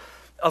ephah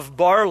of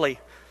barley.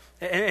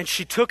 And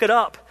she took it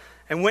up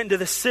and went into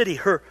the city.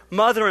 Her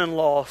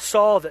mother-in-law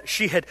saw that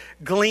she had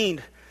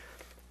gleaned.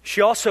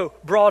 She also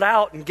brought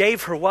out and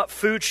gave her what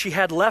food she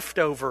had left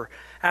over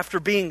after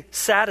being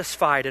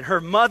satisfied. And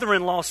her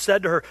mother-in-law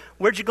said to her,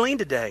 "Where'd you glean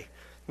today?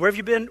 Where have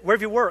you been? Where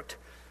have you worked?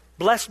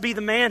 Blessed be the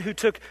man who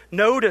took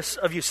notice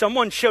of you."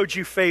 Someone showed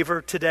you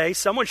favor today.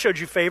 Someone showed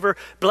you favor.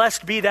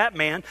 Blessed be that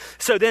man.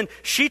 So then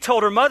she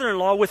told her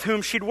mother-in-law with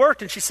whom she'd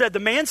worked, and she said, "The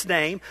man's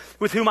name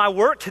with whom I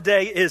work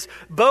today is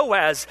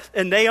Boaz."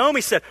 And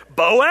Naomi said,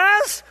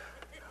 "Boaz?"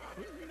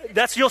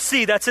 You'll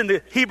see, that's in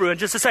the Hebrew in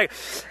just a second.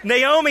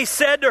 Naomi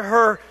said to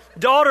her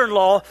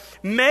daughter-in-law,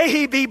 "May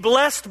he be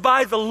blessed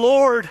by the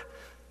Lord,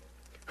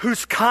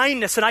 whose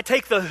kindness," and I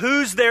take the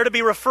who's there to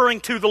be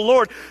referring to the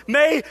Lord.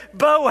 May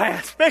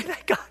Boaz, may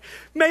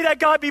that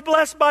God be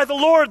blessed by the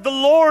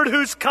Lord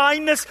whose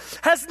kindness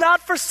has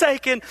not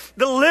forsaken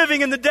the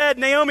living and the dead.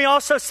 Naomi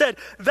also said,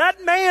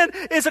 "That man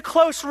is a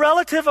close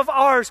relative of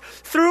ours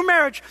through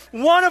marriage,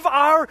 one of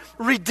our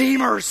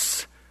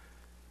redeemers."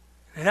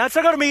 And that's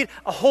not going to mean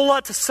a whole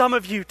lot to some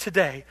of you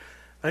today.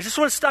 I just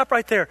want to stop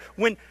right there.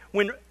 When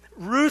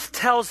Ruth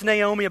tells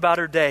Naomi about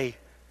her day,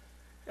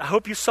 I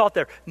hope you saw it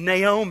there.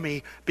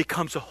 Naomi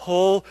becomes a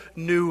whole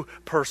new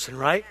person,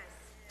 right?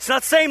 It's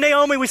not the same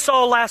Naomi we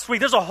saw last week.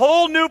 There's a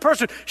whole new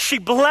person. She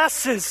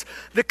blesses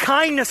the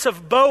kindness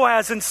of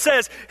Boaz and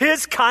says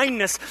his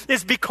kindness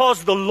is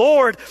because the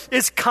Lord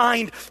is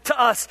kind to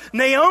us.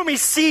 Naomi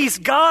sees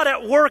God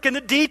at work in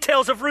the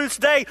details of Ruth's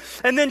day,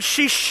 and then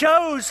she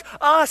shows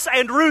us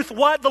and Ruth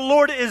what the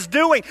Lord is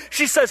doing.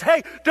 She says,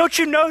 "Hey, don't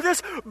you know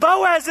this?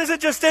 Boaz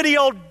isn't just any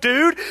old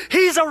dude.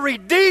 He's a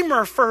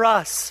redeemer for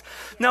us."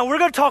 Now, we're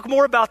going to talk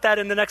more about that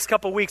in the next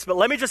couple of weeks, but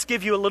let me just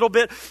give you a little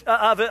bit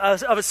of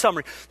a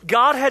summary.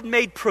 God had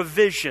made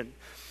provision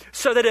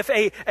so that if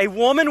a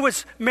woman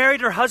was married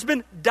and her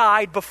husband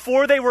died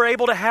before they were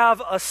able to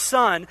have a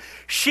son,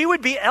 she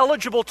would be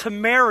eligible to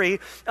marry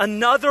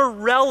another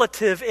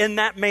relative in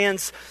that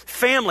man's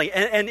family.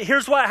 And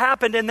here's what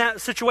happened in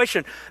that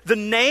situation. The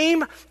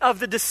name of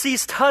the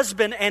deceased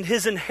husband and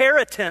his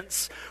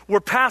inheritance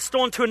were passed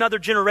on to another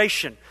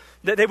generation.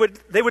 They would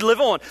live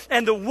on.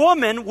 And the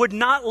woman would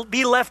not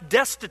be left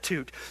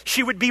destitute.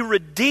 She would be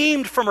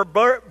redeemed from her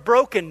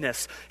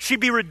brokenness.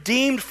 She'd be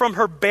redeemed from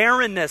her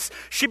barrenness.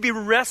 She'd be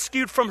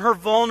rescued from her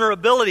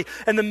vulnerability.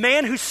 And the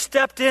man who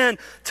stepped in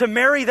to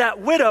marry that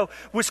widow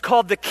was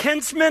called the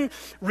kinsman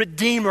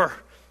redeemer.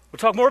 We'll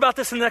talk more about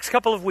this in the next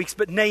couple of weeks,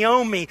 but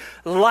Naomi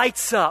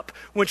lights up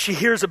when she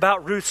hears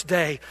about Ruth's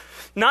day.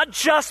 Not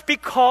just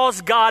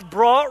because God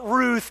brought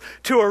Ruth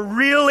to a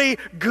really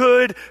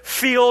good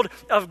field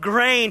of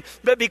grain,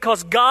 but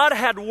because God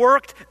had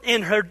worked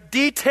in her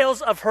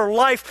details of her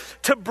life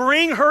to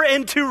bring her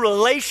into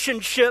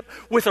relationship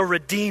with a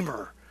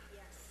redeemer.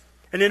 Yes.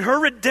 And in her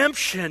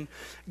redemption,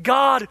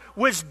 God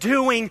was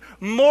doing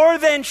more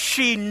than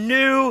she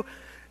knew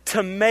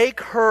to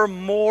make her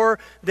more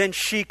than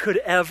she could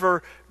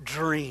ever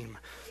dream.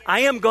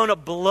 I am going to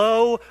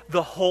blow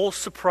the whole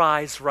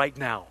surprise right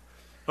now,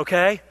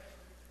 okay?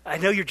 I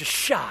know you're just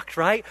shocked,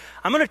 right?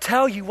 I'm going to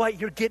tell you what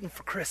you're getting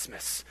for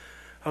Christmas,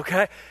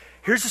 okay?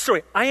 Here's the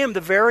story. I am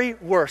the very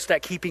worst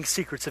at keeping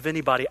secrets of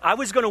anybody. I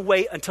was going to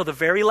wait until the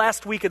very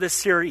last week of this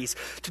series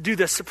to do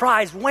the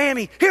surprise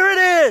whammy. Here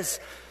it is.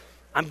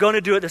 I'm going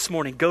to do it this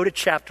morning. Go to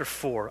chapter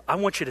 4. I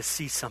want you to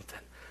see something.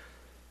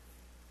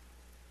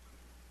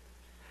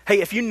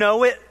 Hey, if you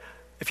know it,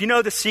 if you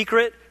know the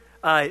secret,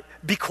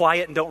 be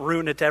quiet and don't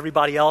ruin it to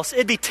everybody else.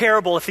 It'd be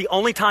terrible if the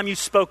only time you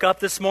spoke up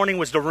this morning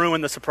was to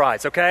ruin the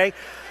surprise, okay?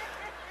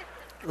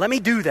 Let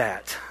me do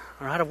that.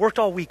 All right, I've worked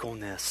all week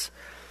on this.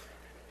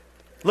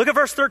 Look at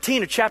verse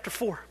 13 of chapter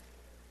 4.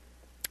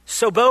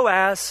 So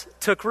Boaz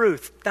took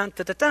Ruth. Dun,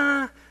 dun, dun,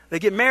 dun. They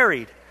get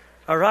married,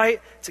 all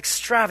right? It's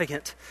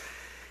extravagant.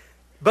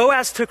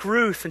 Boaz took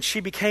Ruth and she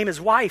became his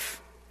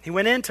wife. He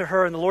went into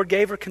her and the Lord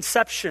gave her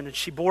conception and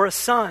she bore a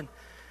son.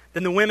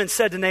 Then the women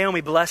said to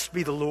Naomi, "Blessed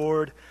be the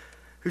Lord,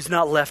 who's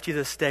not left you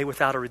this day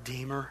without a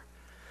redeemer.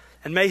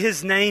 And may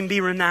his name be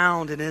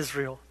renowned in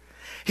Israel.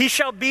 He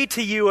shall be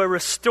to you a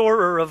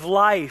restorer of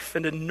life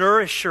and a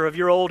nourisher of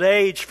your old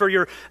age. For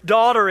your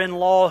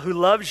daughter-in-law who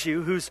loves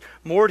you, who's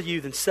more to you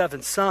than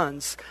 7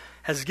 sons,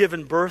 has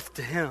given birth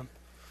to him."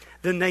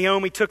 Then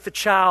Naomi took the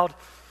child,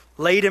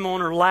 laid him on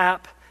her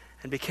lap,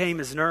 and became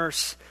his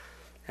nurse.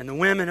 And the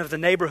women of the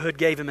neighborhood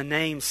gave him a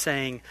name,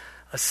 saying,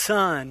 "A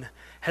son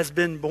has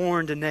been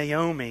born to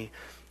Naomi."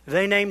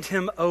 They named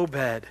him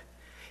Obed.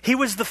 He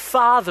was the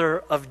father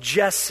of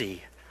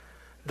Jesse,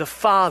 the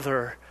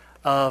father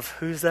of,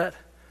 who's that?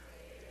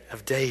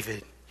 Of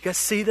David. You guys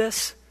see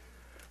this?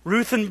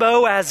 Ruth and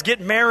Boaz get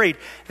married.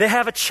 They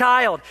have a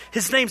child.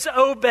 His name's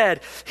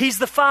Obed. He's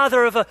the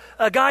father of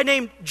a guy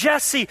named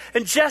Jesse,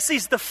 and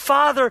Jesse's the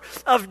father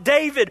of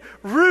David.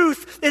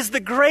 Ruth is the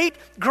great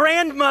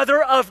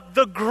grandmother of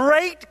the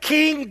great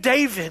King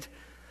David.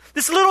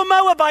 This little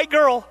Moabite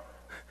girl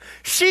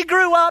She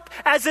grew up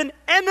as an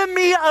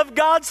enemy of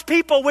God's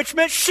people, which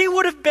meant she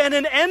would have been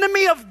an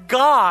enemy of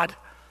God,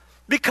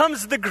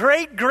 becomes the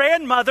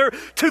great-grandmother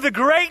to the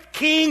great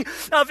king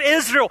of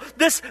Israel.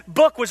 This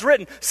book was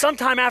written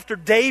sometime after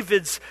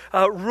David's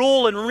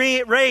rule and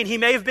reign. He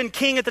may have been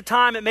king at the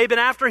time. It may have been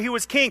after he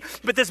was king.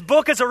 But this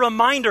book is a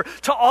reminder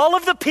to all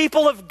of the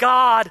people of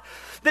God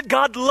that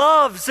God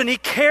loves and he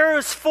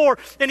cares for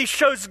and he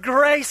shows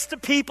grace to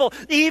people,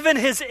 even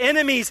his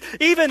enemies,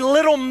 even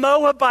little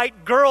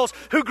Moabite girls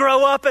who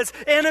grow up as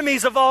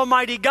enemies of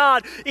Almighty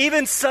God,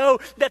 even so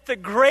that the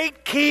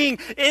great king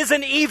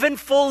isn't even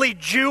fully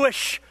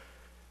Jewish.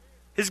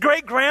 His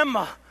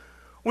great-grandma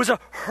was a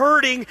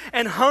hurting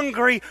and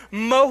hungry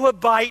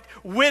Moabite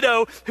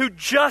widow who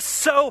just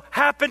so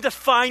happened to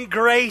find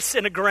grace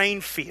in a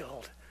grain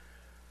field.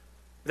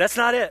 That's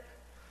not it.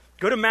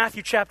 Go to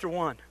Matthew chapter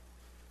 1.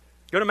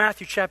 Go to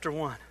Matthew chapter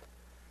 1.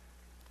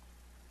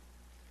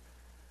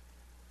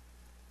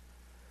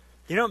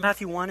 You know what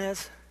Matthew 1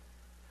 is?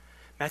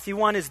 Matthew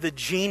 1 is the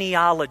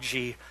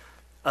genealogy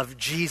of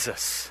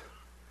Jesus.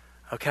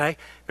 Okay?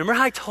 Remember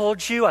how I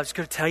told you I was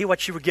going to tell you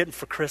what you were getting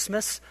for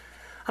Christmas?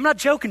 I'm not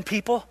joking,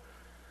 people.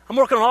 I'm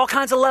working on all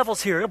kinds of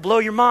levels here. It'll blow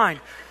your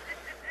mind.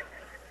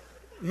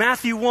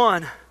 Matthew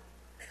 1.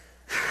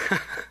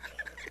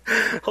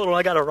 Hold on,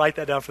 I got to write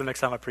that down for the next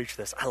time I preach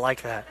this. I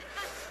like that.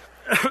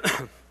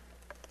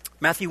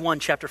 Matthew 1,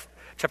 chapter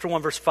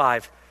 1, verse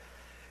 5.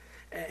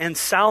 And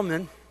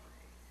Salmon,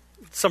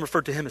 some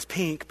referred to him as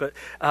Pink, but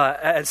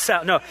and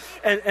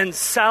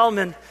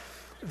Salmon,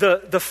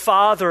 the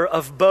father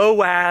of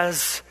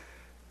Boaz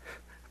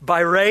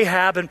by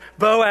Rahab, and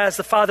Boaz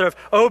the father of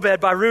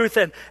Obed by Ruth,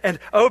 and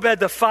Obed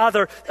the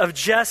father of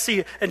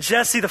Jesse, and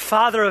Jesse the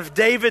father of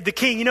David the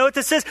king. You know what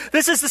this is?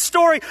 This is the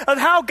story of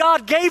how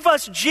God gave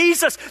us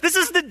Jesus. This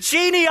is the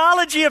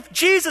genealogy of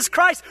Jesus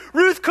Christ.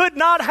 Ruth could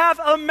not have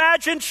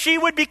imagined she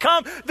would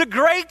become the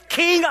great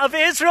king of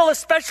Israel,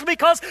 especially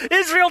because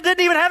Israel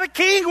didn't even have a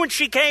king when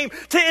she came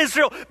to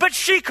Israel. But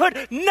she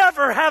could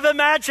never have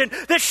imagined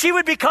that she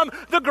would become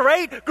the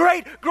great,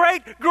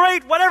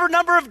 whatever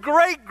number of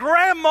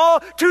great-grandma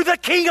to the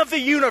King of the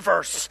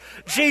universe,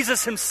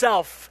 Jesus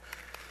himself.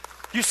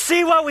 You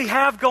see what we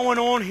have going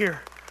on here?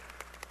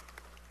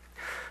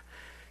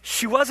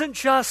 She wasn't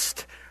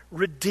just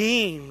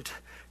redeemed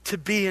to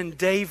be in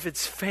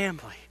David's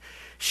family.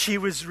 She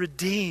was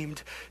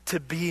redeemed to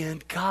be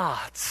in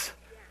God's.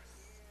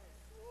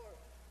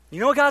 You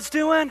know what God's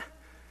doing?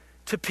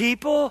 To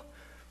people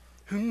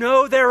who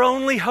know their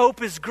only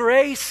hope is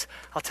grace,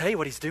 I'll tell you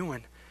what he's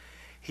doing.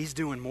 He's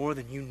doing more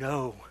than you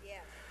know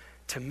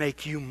to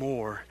make you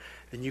more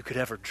than you could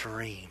ever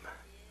dream.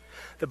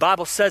 The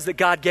Bible says that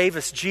God gave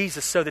us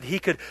Jesus so that he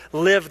could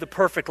live the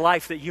perfect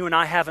life that you and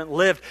I haven't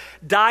lived,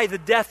 die the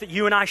death that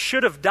you and I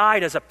should have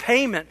died as a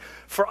payment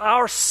for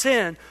our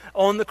sin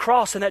on the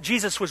cross, and that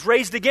Jesus was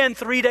raised again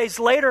 3 days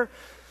later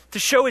to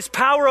show his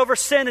power over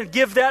sin and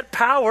give that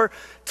power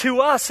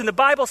to us. And the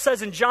Bible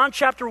says in John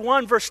chapter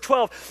 1, verse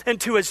 12, and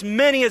to as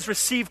many as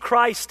receive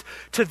Christ,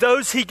 to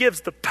those he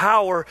gives the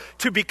power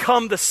to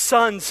become the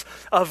sons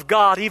of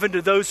God, even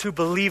to those who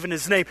believe in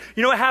his name.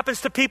 You know what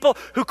happens to people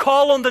who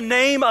call on the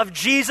name of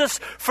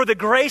Jesus for the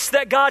grace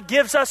that God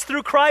gives us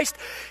through Christ?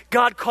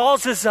 God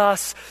causes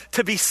us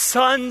to be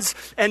sons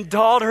and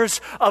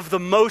daughters of the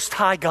Most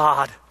High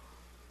God.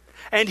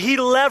 And he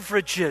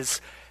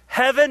leverages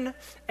heaven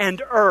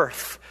and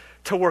earth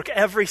to work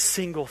every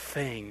single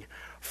thing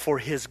for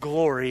his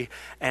glory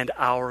and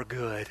our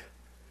good.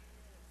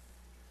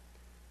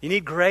 You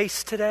need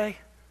grace today?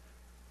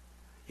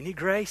 You need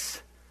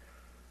grace?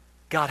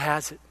 God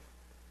has it.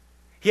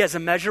 He has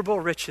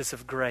immeasurable riches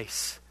of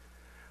grace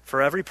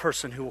for every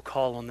person who will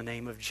call on the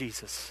name of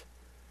Jesus.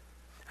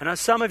 I know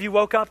some of you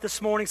woke up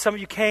this morning, some of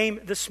you came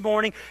this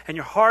morning, and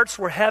your hearts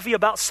were heavy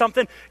about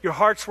something. Your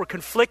hearts were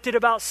conflicted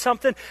about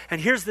something.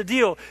 And here's the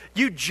deal.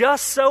 You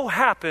just so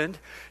happened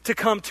to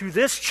come to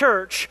this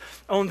church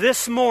on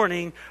this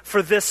morning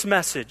for this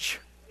message.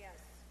 Yes.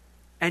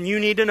 And you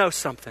need to know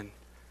something.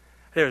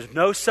 There's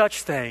no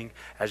such thing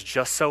as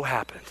just so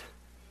happened.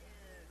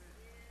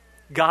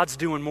 God's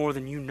doing more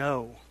than you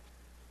know.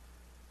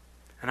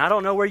 And I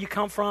don't know where you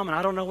come from, and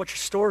I don't know what your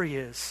story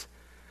is.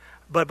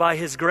 But by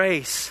his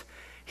grace,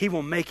 he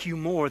will make you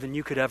more than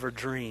you could ever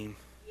dream.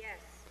 Yes.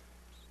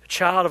 A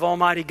child of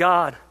Almighty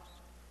God,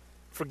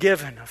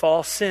 forgiven of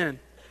all sin,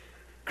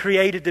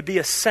 created to be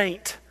a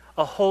saint,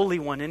 a holy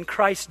one in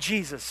Christ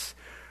Jesus,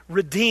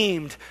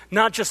 redeemed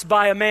not just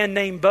by a man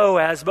named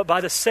Boaz, but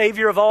by the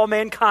Savior of all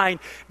mankind,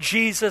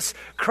 Jesus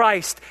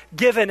Christ,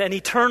 given an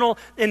eternal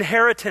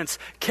inheritance,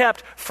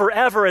 kept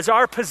forever as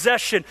our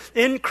possession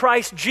in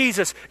Christ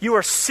Jesus. You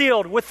are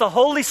sealed with the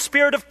Holy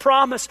Spirit of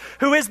promise,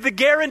 who is the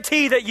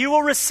guarantee that you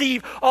will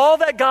receive all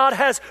that God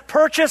has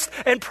purchased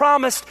and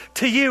promised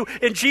to you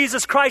in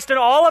Jesus Christ. And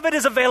all of it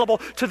is available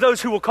to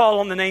those who will call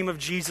on the name of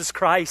Jesus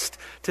Christ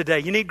today.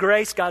 You need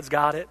grace? God's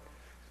got it.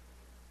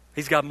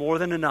 He's got more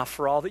than enough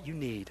for all that you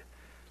need.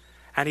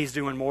 And he's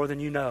doing more than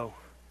you know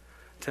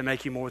to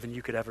make you more than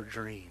you could ever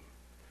dream.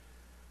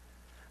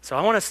 So So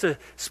I want us to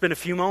spend a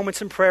few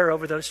moments in prayer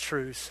over those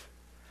truths.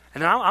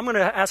 And then I'm going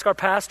to ask our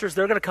pastors,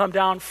 they're going to come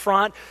down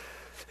front.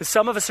 And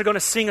some of us are going to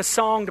sing a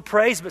song to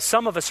praise, but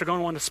some of us are going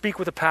to want to speak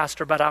with a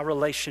pastor about our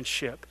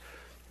relationship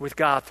with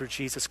God through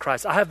Jesus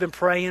Christ. I have been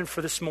praying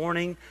for this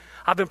morning.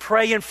 I've been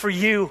praying for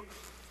you.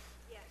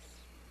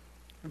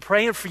 I've been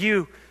praying for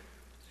you.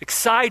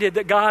 Excited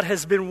that God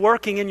has been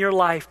working in your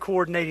life,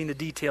 coordinating the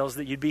details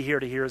that you'd be here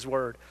to hear His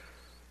word.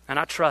 And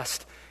I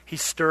trust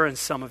He's stirring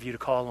some of you to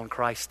call on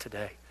Christ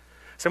today.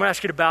 So I'm going to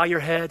ask you to bow your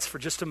heads for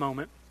just a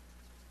moment.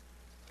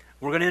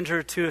 We're going to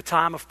enter into a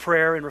time of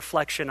prayer and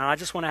reflection. And I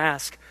just want to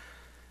ask,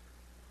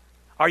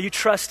 are you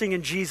trusting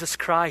in Jesus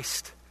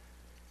Christ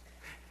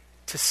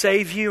to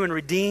save you and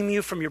redeem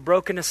you from your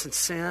brokenness and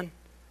sin?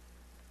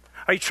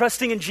 Are you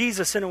trusting in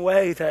Jesus in a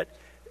way that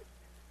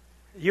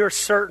you're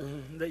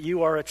certain that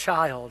you are a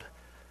child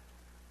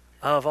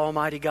of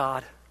Almighty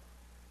God?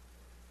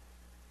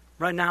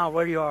 Right now,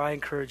 where you are, I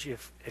encourage you,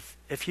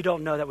 if you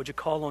don't know that, would you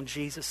call on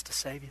Jesus to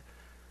save you?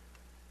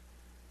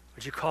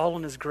 Would you call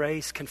on His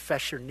grace,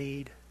 confess your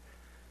need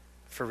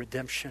for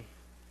redemption?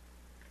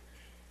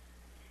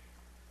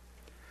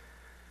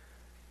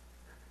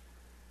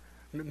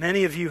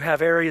 Many of you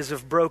have areas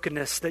of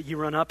brokenness that you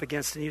run up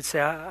against, and you'd say,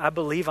 I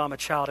believe I'm a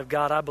child of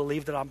God. I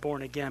believe that I'm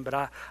born again,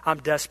 but I'm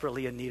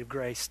desperately in need of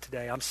grace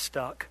today. I'm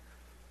stuck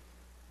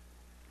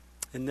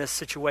in this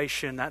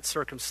situation, that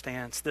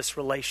circumstance, this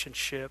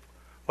relationship,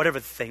 whatever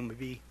the thing may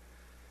be.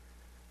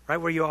 Right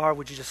where you are,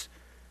 would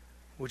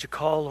you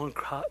call on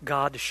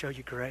God to show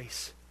you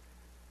grace?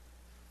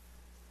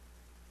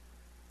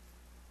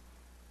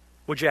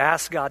 Would you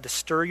ask God to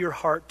stir your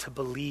heart to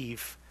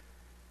believe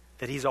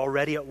that He's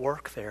already at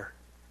work there?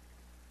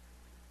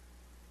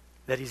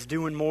 That He's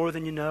doing more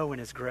than you know in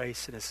His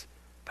grace and His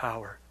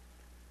power.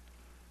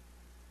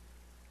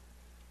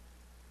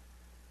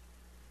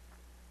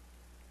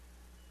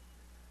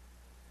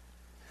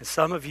 And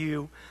some of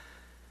you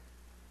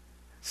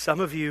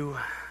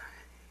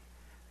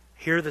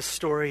hear the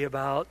story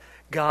about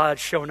God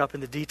showing up in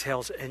the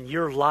details, and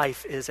your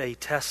life is a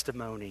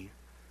testimony.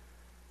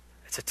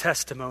 It's a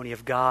testimony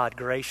of God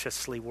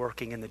graciously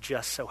working in the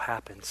just so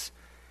happens.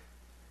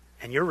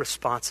 And your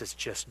response is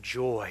just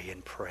joy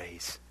and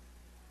praise.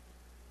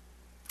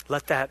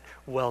 Let that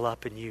well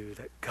up in you,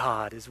 that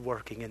God is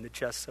working in the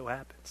just so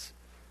happens.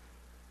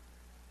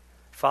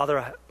 Father,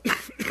 I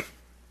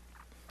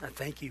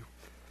thank you.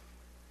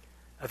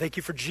 I thank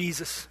you for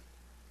Jesus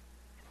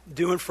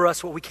doing for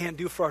us what we can't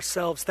do for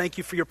ourselves. Thank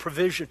you for your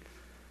provision.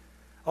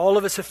 All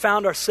of us have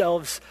found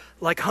ourselves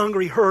like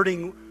hungry,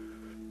 hurting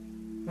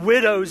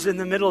widows in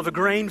the middle of a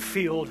grain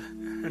field,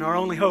 and our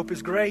only hope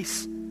is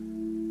grace.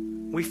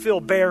 We feel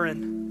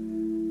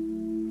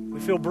barren. We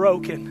feel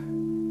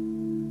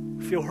broken.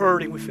 We feel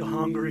hurting. We feel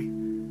hungry.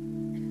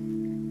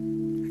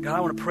 God, I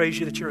want to praise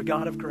you that you're a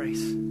God of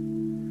grace.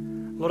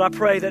 Lord, I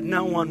pray that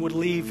no one would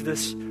leave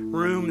this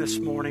room this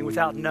morning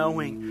without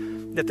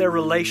knowing that their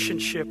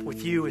relationship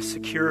with you is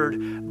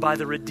secured by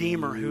the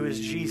Redeemer who is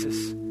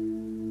Jesus.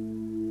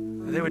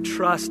 That they would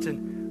trust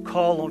and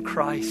call on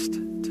Christ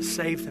to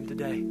save them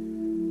today.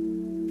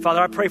 Father,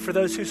 I pray for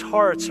those whose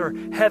hearts are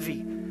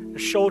heavy, their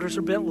shoulders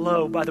are bent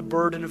low by the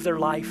burden of their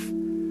life.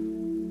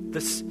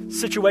 This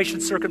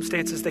situation,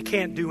 circumstances they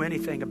can't do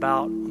anything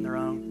about on their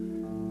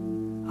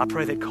own. I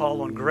pray they'd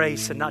call on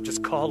grace, and not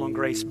just call on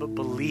grace, but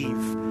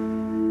believe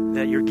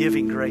that you're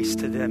giving grace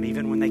to them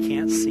even when they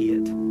can't see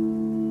it.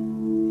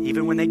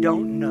 Even when they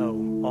don't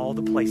know all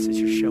the places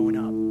you're showing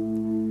up.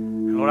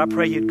 And Lord, I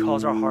pray you'd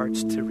cause our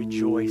hearts to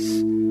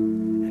rejoice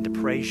and to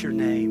praise your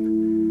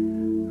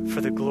name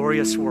for the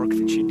glorious work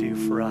that you do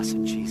for us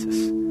in Jesus.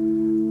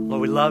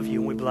 Lord, we love you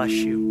and we bless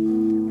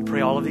you. We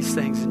pray all of these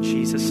things in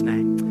Jesus'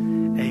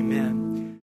 name. Amen.